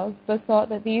Gentiles besought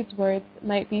that these words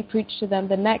might be preached to them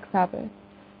the next Sabbath.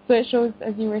 So it shows,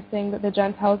 as you were saying, that the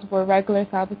Gentiles were regular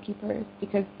Sabbath keepers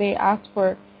because they asked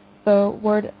for the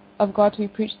word of God to be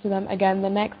preached to them again the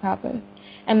next Sabbath.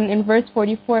 And in verse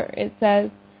 44 it says,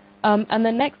 and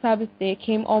the next Sabbath day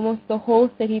came almost the whole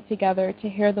city together to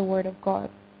hear the word of God.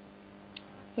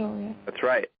 So, yeah. That's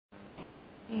right.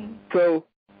 Mm. So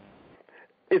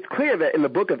it's clear that in the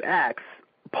book of Acts,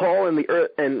 Paul and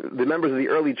the members of the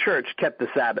early church kept the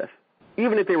Sabbath.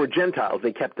 Even if they were Gentiles,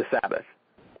 they kept the Sabbath.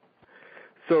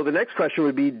 So the next question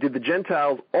would be, did the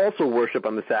Gentiles also worship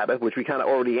on the Sabbath, which we kind of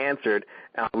already answered.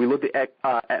 We looked at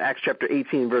Acts chapter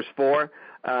 18, verse 4,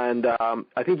 and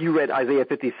I think you read Isaiah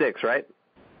 56, right?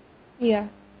 Yeah.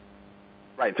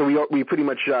 Right, so we pretty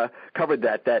much covered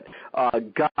that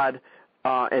God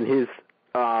and his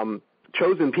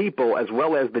chosen people, as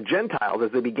well as the Gentiles,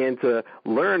 as they began to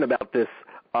learn about this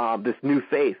new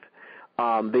faith,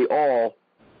 they all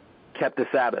kept the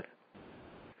Sabbath.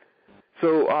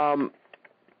 So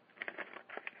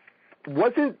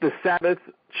wasn't the Sabbath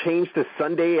changed to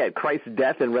Sunday at Christ's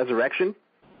death and resurrection?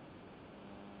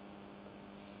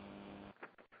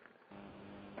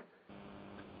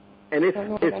 And if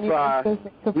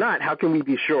not, how can we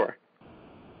be sure?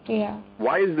 Yeah.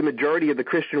 Why is the majority of the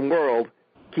Christian world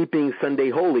keeping Sunday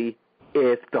holy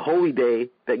if the holy day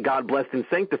that God blessed and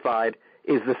sanctified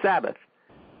is the Sabbath?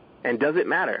 And does it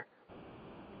matter?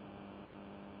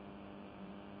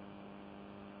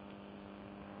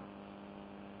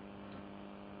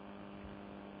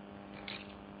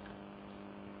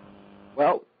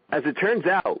 Well, as it turns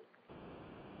out,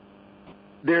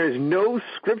 there is no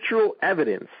scriptural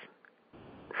evidence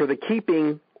for the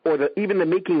keeping or even the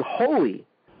making holy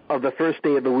of the first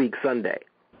day of the week, Sunday.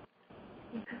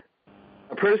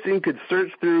 A person could search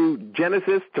through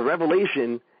Genesis to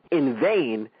Revelation in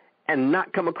vain and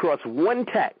not come across one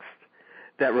text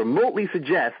that remotely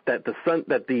suggests that the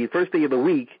first day of the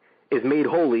week is made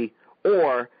holy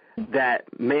or that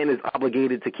man is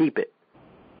obligated to keep it.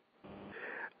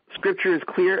 Scripture is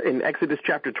clear in Exodus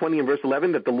chapter 20 and verse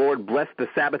 11 that the Lord blessed the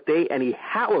Sabbath day and he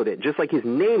hallowed it, just like his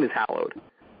name is hallowed.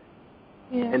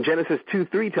 Yeah. And Genesis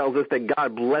 2:3 tells us that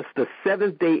God blessed the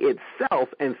seventh day itself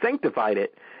and sanctified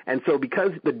it. And so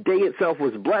because the day itself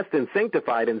was blessed and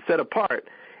sanctified and set apart,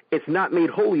 it's not made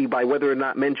holy by whether or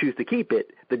not men choose to keep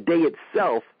it. The day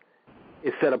itself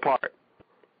is set apart.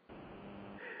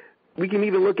 We can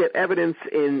even look at evidence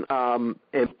in the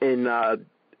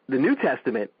New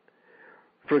Testament.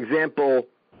 For example,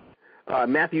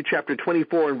 Matthew chapter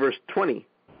 24 and verse 20,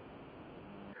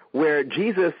 where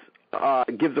Jesus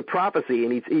gives a prophecy,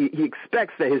 and he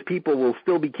expects that his people will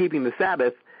still be keeping the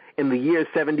Sabbath in the year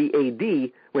 70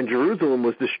 A.D. when Jerusalem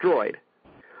was destroyed.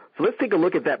 So let's take a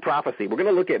look at that prophecy. We're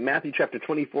going to look at Matthew chapter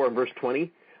 24 and verse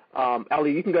 20.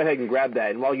 Ali, you can go ahead and grab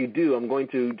that. And while you do, I'm going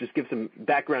to just give some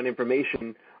background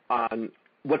information on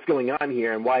what's going on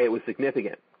here and why it was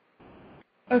significant.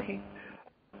 Okay.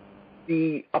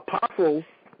 The apostles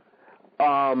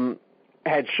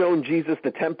had shown Jesus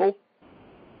the temple,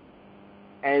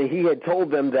 and he had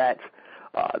told them that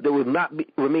there would not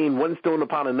remain one stone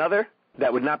upon another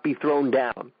that would not be thrown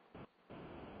down.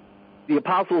 The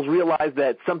apostles realized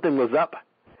that something was up,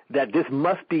 that this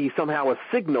must be somehow a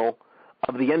signal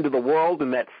of the end of the world,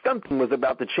 and that something was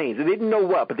about to change. They didn't know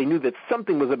what, but they knew that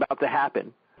something was about to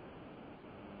happen.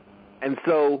 And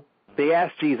so they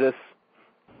asked Jesus,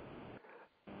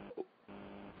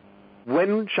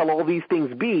 when shall all these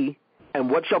things be, and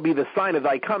what shall be the sign of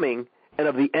thy coming and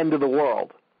of the end of the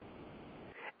world?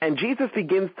 And Jesus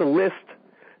begins to list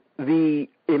in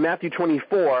Matthew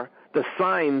 24, the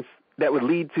signs that would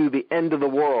lead to the end of the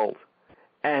world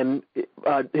and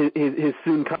his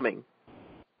soon coming.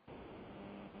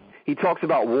 He talks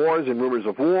about wars and rumors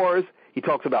of wars. He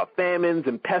talks about famines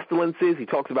and pestilences. He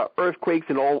talks about earthquakes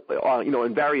in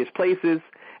in various places.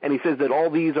 And he says that all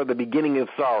these are the beginning of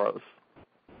sorrows.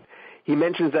 He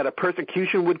mentions that a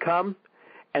persecution would come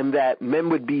and that men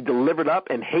would be delivered up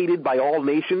and hated by all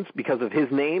nations because of his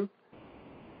name,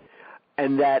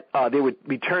 and that they would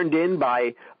be turned in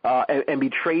by and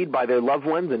betrayed by their loved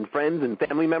ones and friends and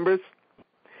family members.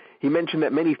 He mentioned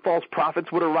that many false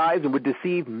prophets would arise and would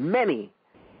deceive many,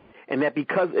 and that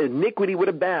because iniquity would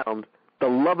abound, the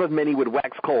love of many would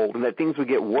wax cold, and that things would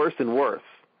get worse and worse.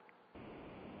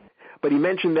 But he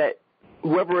mentioned that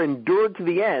whoever endured to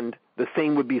the end, the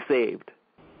same would be saved.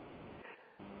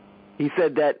 He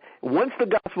said that once the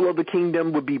gospel of the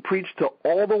kingdom would be preached to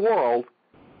all the world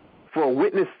for a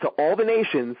witness to all the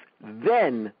nations,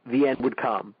 then the end would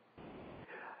come.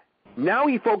 Now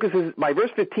he focuses, by verse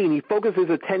 15, he focuses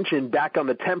attention back on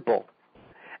the temple.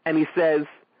 And he says,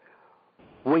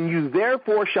 when you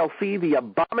therefore shall see the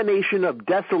abomination of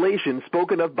desolation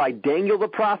spoken of by Daniel the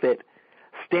prophet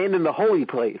stand in the holy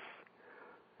place,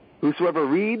 whosoever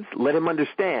reads, let him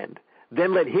understand.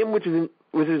 Then let him which is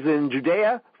in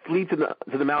Judea flee to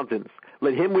the mountains.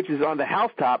 Let him which is on the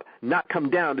housetop not come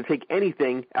down to take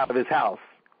anything out of his house.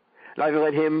 Neither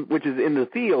let him which is in the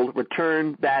field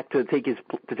return back to take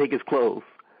his clothes.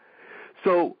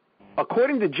 So,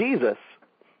 according to Jesus,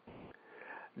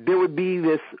 there would be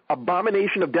this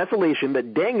abomination of desolation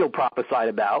that Daniel prophesied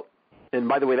about, and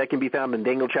by the way, that can be found in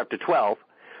Daniel chapter 12.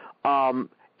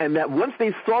 And that once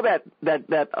they saw that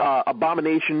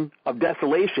abomination of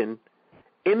desolation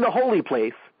in the holy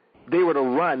place, they were to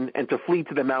run and to flee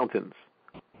to the mountains.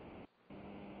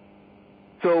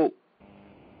 So,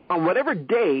 on whatever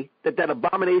day that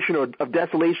abomination of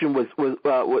desolation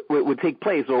would take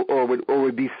place or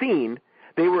would be seen,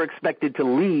 they were expected to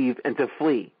leave and to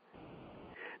flee.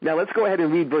 Now let's go ahead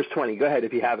and read verse 20. Go ahead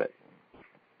if you have it.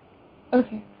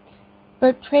 Okay.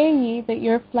 But pray ye that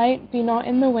your flight be not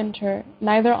in the winter,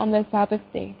 neither on the Sabbath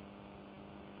day.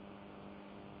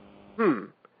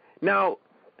 Now,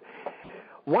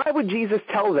 why would Jesus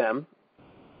tell them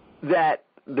that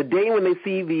the day when they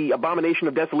see the abomination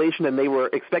of desolation and they were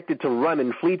expected to run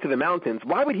and flee to the mountains,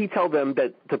 why would he tell them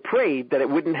that to pray that it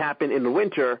wouldn't happen in the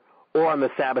winter or on the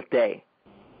Sabbath day?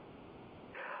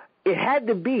 It had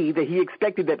to be that he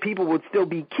expected that people would still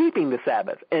be keeping the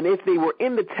Sabbath. And if they were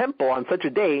in the temple on such a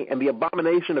day and the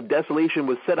abomination of desolation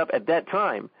was set up at that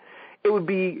time, it would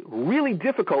be really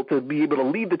difficult to be able to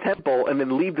leave the temple and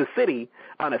then leave the city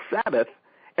on a Sabbath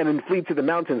and then flee to the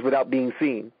mountains without being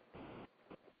seen.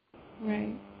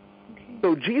 Right. Okay.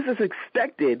 So Jesus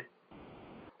expected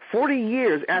 40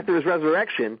 years after his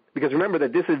resurrection, because remember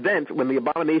that this event, when the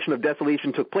abomination of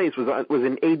desolation took place, was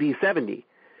in AD 70.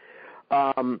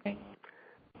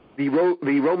 The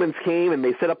Romans came and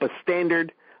they set up a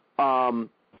standard, on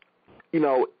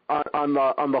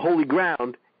the holy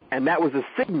ground, and that was a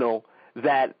signal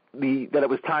that it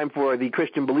was time for the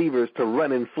Christian believers to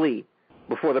run and flee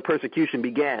before the persecution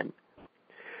began.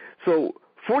 So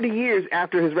 40 years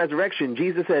after his resurrection,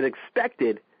 Jesus had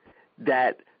expected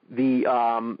that his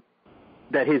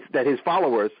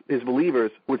followers, his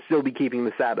believers, would still be keeping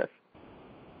the Sabbath.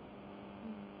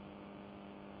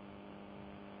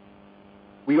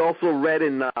 We also read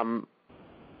in the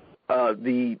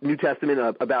New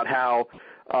Testament about how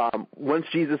once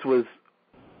Jesus was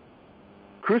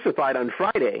crucified on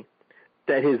Friday,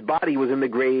 that his body was in the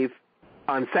grave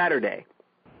on Saturday.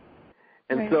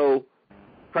 And so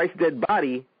Christ's dead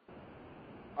body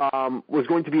was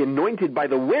going to be anointed by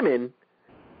the women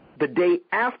the day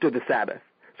after the Sabbath.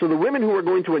 So the women who were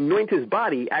going to anoint his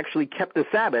body actually kept the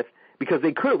Sabbath because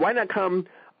they could. Why not come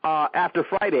after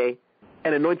Friday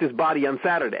and anoint his body on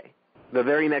Saturday, the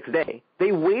very next day?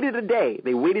 They waited a day.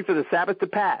 They waited for the Sabbath to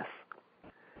pass,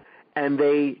 and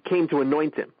they came to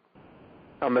anoint him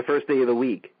on the first day of the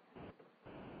week.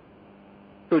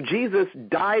 So Jesus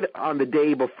died on the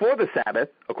day before the Sabbath,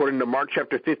 according to Mark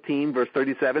chapter 15, verse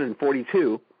 37 and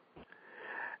 42,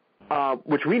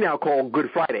 which we now call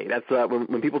Good Friday. That's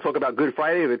when people talk about Good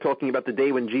Friday, they're talking about the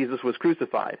day when Jesus was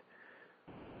crucified.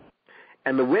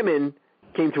 And the women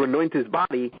came to anoint his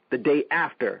body the day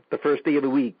after, the first day of the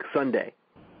week, Sunday.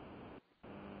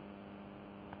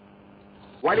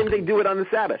 Why didn't they do it on the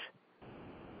Sabbath?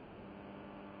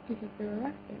 Because they were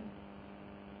resting.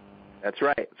 That's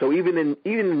right. So even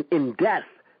in death,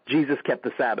 Jesus kept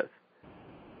the Sabbath.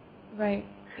 Right.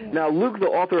 Yeah. Now, Luke, the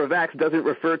author of Acts, doesn't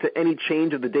refer to any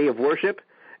change of the day of worship,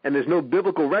 and there's no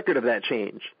biblical record of that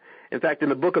change. In fact, in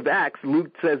the book of Acts,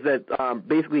 Luke says that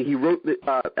basically he wrote,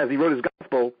 as he wrote his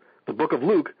gospel, the book of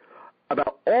Luke,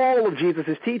 about all of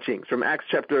Jesus' teachings from that's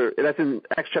in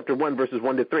Acts chapter 1, verses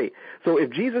 1 to 3. So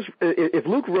if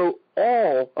Luke wrote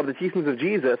all of the teachings of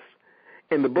Jesus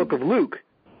in the book of Luke,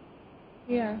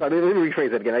 yeah. let me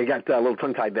rephrase that again. I got a little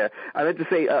tongue-tied there. I meant to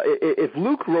say, if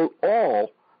Luke wrote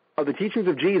all of the teachings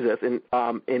of Jesus in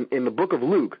the book of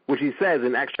Luke, which he says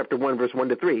in Acts chapter 1, verse 1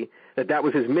 to 3, that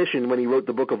was his mission when he wrote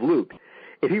the book of Luke.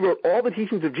 If he wrote all the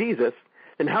teachings of Jesus,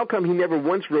 then how come he never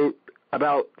once wrote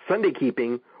about Sunday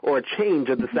keeping or a change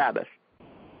of the Sabbath?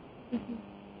 Mm-hmm.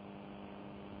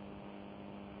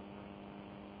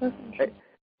 That's interesting.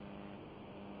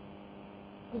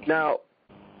 Okay. Now,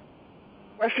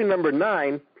 question number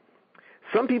 9,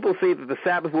 some people say that the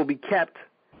Sabbath will be kept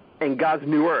in God's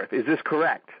new earth. Is this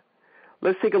correct?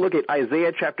 Let's take a look at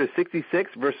Isaiah chapter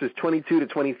 66, verses 22 to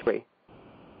 23.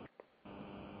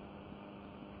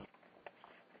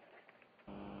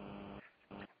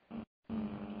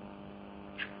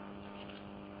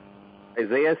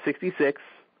 Isaiah 66,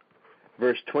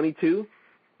 verse 22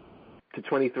 to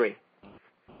 23.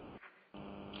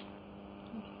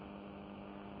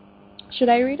 Should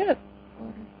I read it?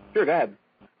 Sure, go ahead.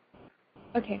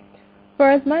 Okay. For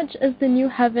as much as the new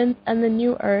heavens and the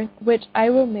new earth, which I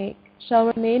will make, shall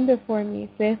remain before me,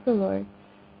 saith the Lord,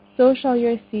 so shall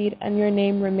your seed and your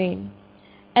name remain.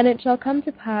 And it shall come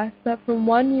to pass that from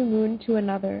one new moon to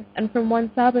another, and from one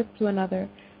Sabbath to another,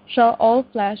 shall all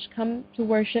flesh come to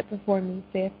worship before me,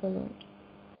 saith the Lord.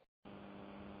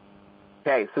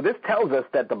 Okay, so this tells us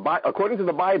that according to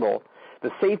the Bible,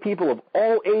 the saved people of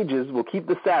all ages will keep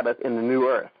the Sabbath in the new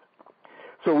earth.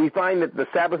 So we find that the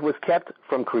Sabbath was kept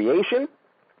from creation,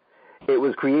 it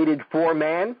was created for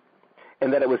man,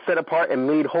 and that it was set apart and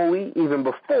made holy even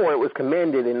before it was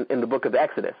commanded in the book of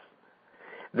Exodus.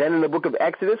 Then in the book of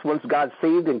Exodus, once God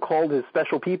saved and called his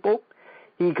special people,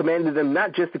 he commanded them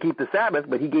not just to keep the Sabbath,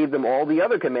 but he gave them all the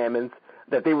other commandments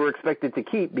that they were expected to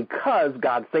keep because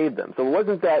God saved them. So it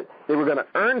wasn't that they were going to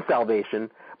earn salvation,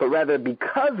 but rather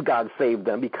because God saved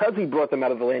them, because he brought them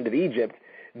out of the land of Egypt,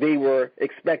 they were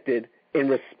expected in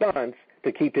response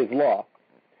to keep his law.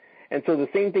 And so the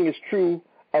same thing is true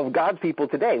of God's people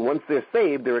today. Once they're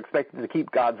saved, they're expected to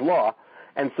keep God's law.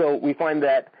 And so we find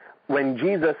that when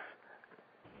Jesus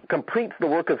completes the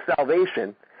work of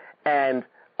salvation and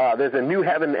there's a new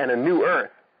heaven and a new earth,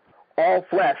 all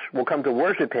flesh will come to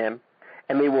worship him,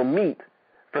 and they will meet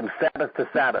from Sabbath to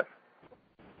Sabbath.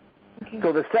 Okay.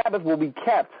 So the Sabbath will be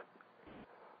kept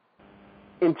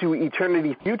into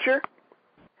eternity future.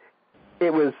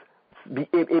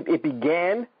 It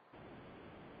began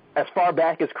as far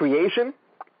back as creation,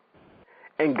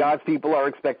 and God's people are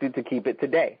expected to keep it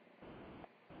today.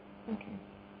 Okay.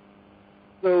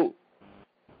 So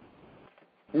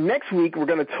next week we're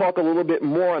going to talk a little bit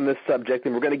more on this subject,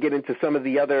 and we're going to get into some of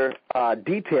the other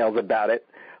details about it.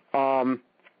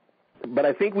 But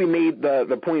I think we made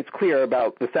the points clear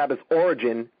about the Sabbath's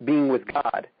origin being with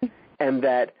God, and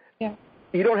that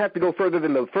you don't have to go further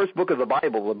than the first book of the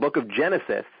Bible, the book of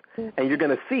Genesis, and you're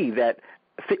going to see that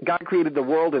God created the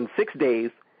world in 6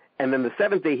 days, and then the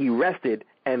seventh day he rested,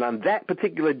 and on that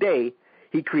particular day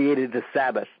he created the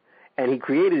Sabbath, and he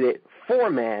created it for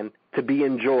man to be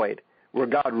enjoyed, where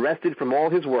God rested from all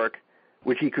his work,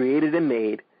 which he created and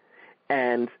made,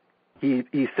 and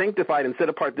he sanctified and set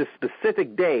apart this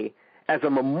specific day as a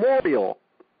memorial.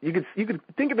 You could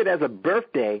think of it as a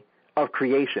birthday of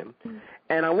creation.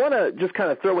 And I want to just kind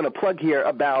of throw in a plug here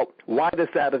about why the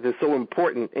Sabbath is so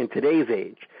important in today's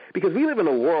age. Because we live in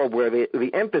a world where the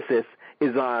emphasis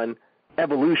is on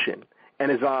evolution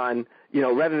and is on,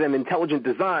 rather than intelligent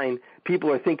design,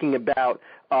 people are thinking about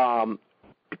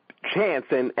chance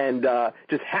and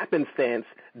just happenstance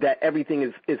that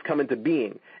everything is coming to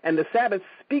being. And the Sabbath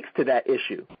speaks to that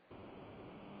issue.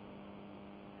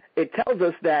 It tells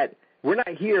us that we're not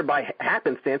here by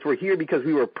happenstance. We're here because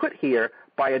we were put here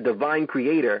by a divine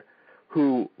creator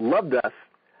who loved us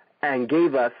and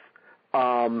gave us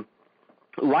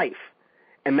life.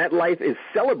 And that life is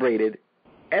celebrated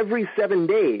every 7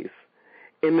 days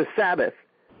in the Sabbath,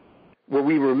 where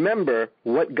we remember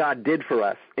what God did for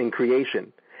us in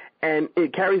creation. And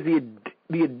it carries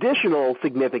the additional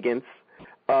significance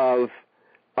of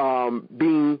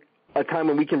being a time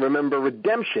when we can remember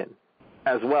redemption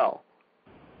as well.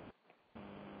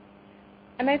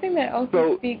 And I think that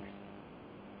also speaks.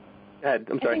 I'm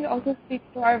sorry. I think it also speaks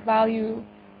to our value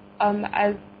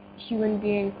as human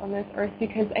beings on this earth,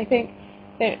 because I think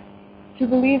that to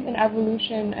believe in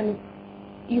evolution, and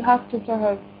you have to sort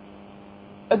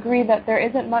of agree that there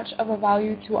isn't much of a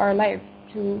value to our life,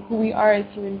 to who we are as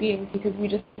human beings, because we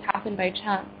just happen by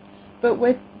chance. But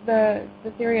with the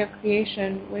theory of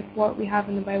creation, with what we have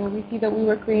in the Bible, we see that we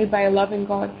were created by a loving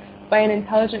God, by an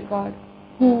intelligent God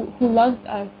who loves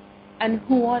us, and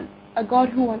a God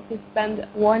who wants to spend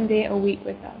one day a week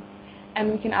with us.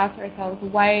 And we can ask ourselves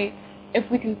why, if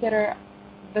we consider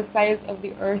the size of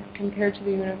the earth compared to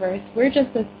the universe, we're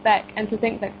just a speck, and to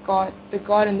think that God, the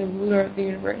God and the ruler of the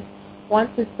universe,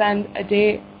 wants to spend a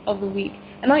day of the week,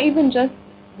 and not even just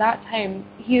that time.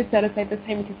 He has set aside this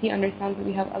time because he understands that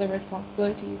we have other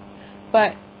responsibilities,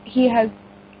 but he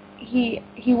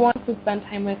wants to spend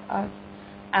time with us,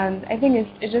 and I think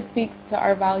it just speaks to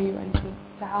our value and to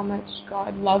how much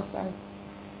God loves us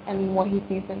and what he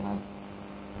sees in us.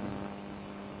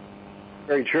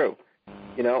 Very true.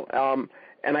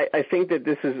 And I think that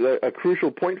this is a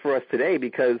crucial point for us today,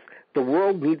 because the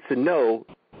world needs to know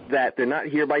that they're not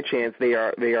here by chance. They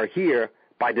are here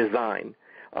by design.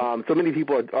 So many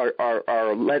people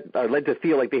are led to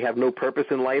feel like they have no purpose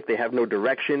in life. They have no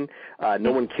direction.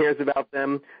 No one cares about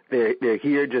them. They're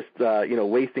here just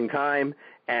wasting time.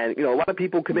 And a lot of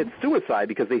people commit suicide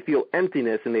because they feel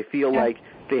emptiness and they feel like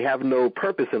they have no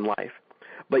purpose in life.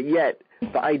 But yet,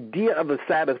 the idea of the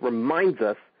Sabbath reminds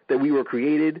us that we were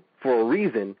created for a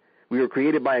reason. We were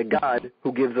created by a God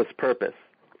who gives us purpose.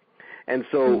 And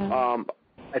so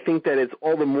I think that it's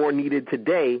all the more needed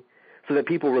today so that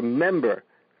people remember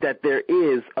that there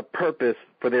is a purpose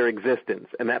for their existence,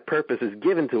 and that purpose is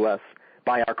given to us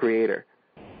by our Creator.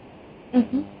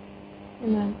 Mm-hmm.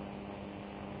 Amen.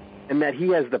 And that he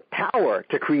has the power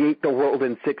to create the world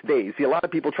in 6 days. See, a lot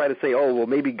of people try to say, oh, well,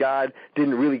 maybe God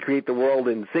didn't really create the world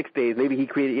in 6 days. Maybe he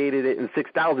created it in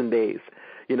 6,000 days,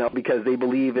 because they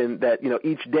believe in that,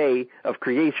 each day of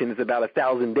creation is about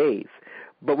 1,000 days.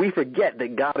 But we forget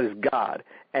that God is God,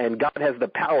 and God has the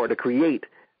power to create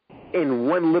in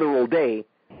one literal day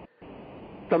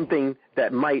something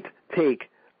that might take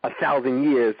 1,000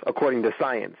 years according to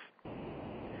science.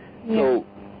 Yeah. So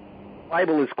the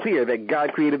Bible is clear that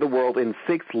God created the world in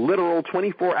 6 literal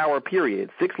 24-hour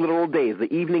periods, 6 literal days,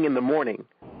 the evening and the morning.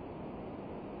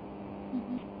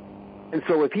 Mm-hmm. And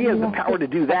so if he has the power to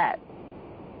do that,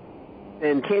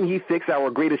 then can he fix our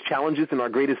greatest challenges and our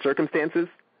greatest circumstances?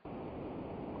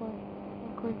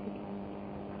 Of course he can.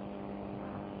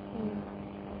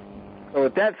 So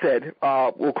with that said,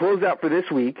 we'll close out for this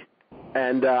week,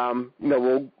 and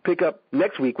we'll pick up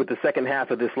next week with the second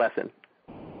half of this lesson.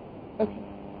 Okay.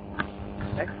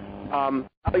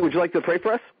 Ali, would you like to pray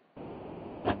for us?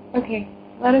 Okay,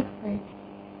 let us pray.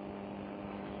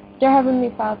 Dear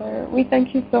Heavenly Father, we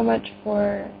thank you so much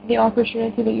for the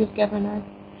opportunity that you've given us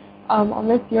on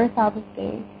this your Sabbath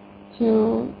day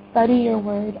to study your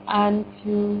word and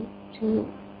to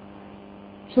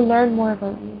learn more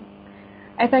about you.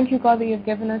 I thank you, God, that you've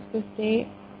given us this day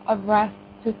of rest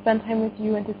to spend time with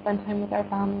you and to spend time with our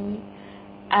family.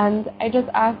 And I just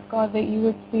ask, God, that you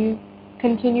would please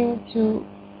continue to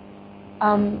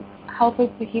help us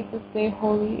to keep this day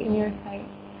holy in your sight.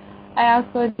 I ask,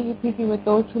 Lord, that you please be with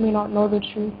those who may not know the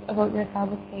truth about your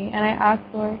Sabbath day. And I ask,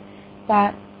 Lord,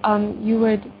 that you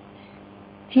would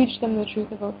teach them the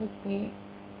truth about this day.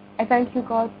 I thank you,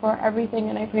 God, for everything,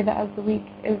 and I pray that as the week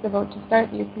is about to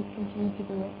start, that you please continue to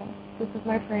be with us. This is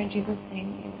my prayer in Jesus'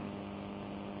 name.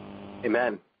 Amen.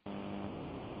 Amen.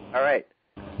 All right.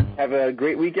 Have a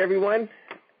great week, everyone,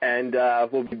 and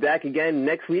we'll be back again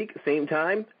next week, same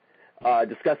time,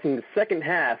 discussing the second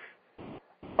half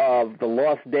of the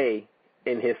lost day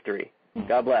in history.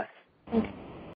 God bless. Okay.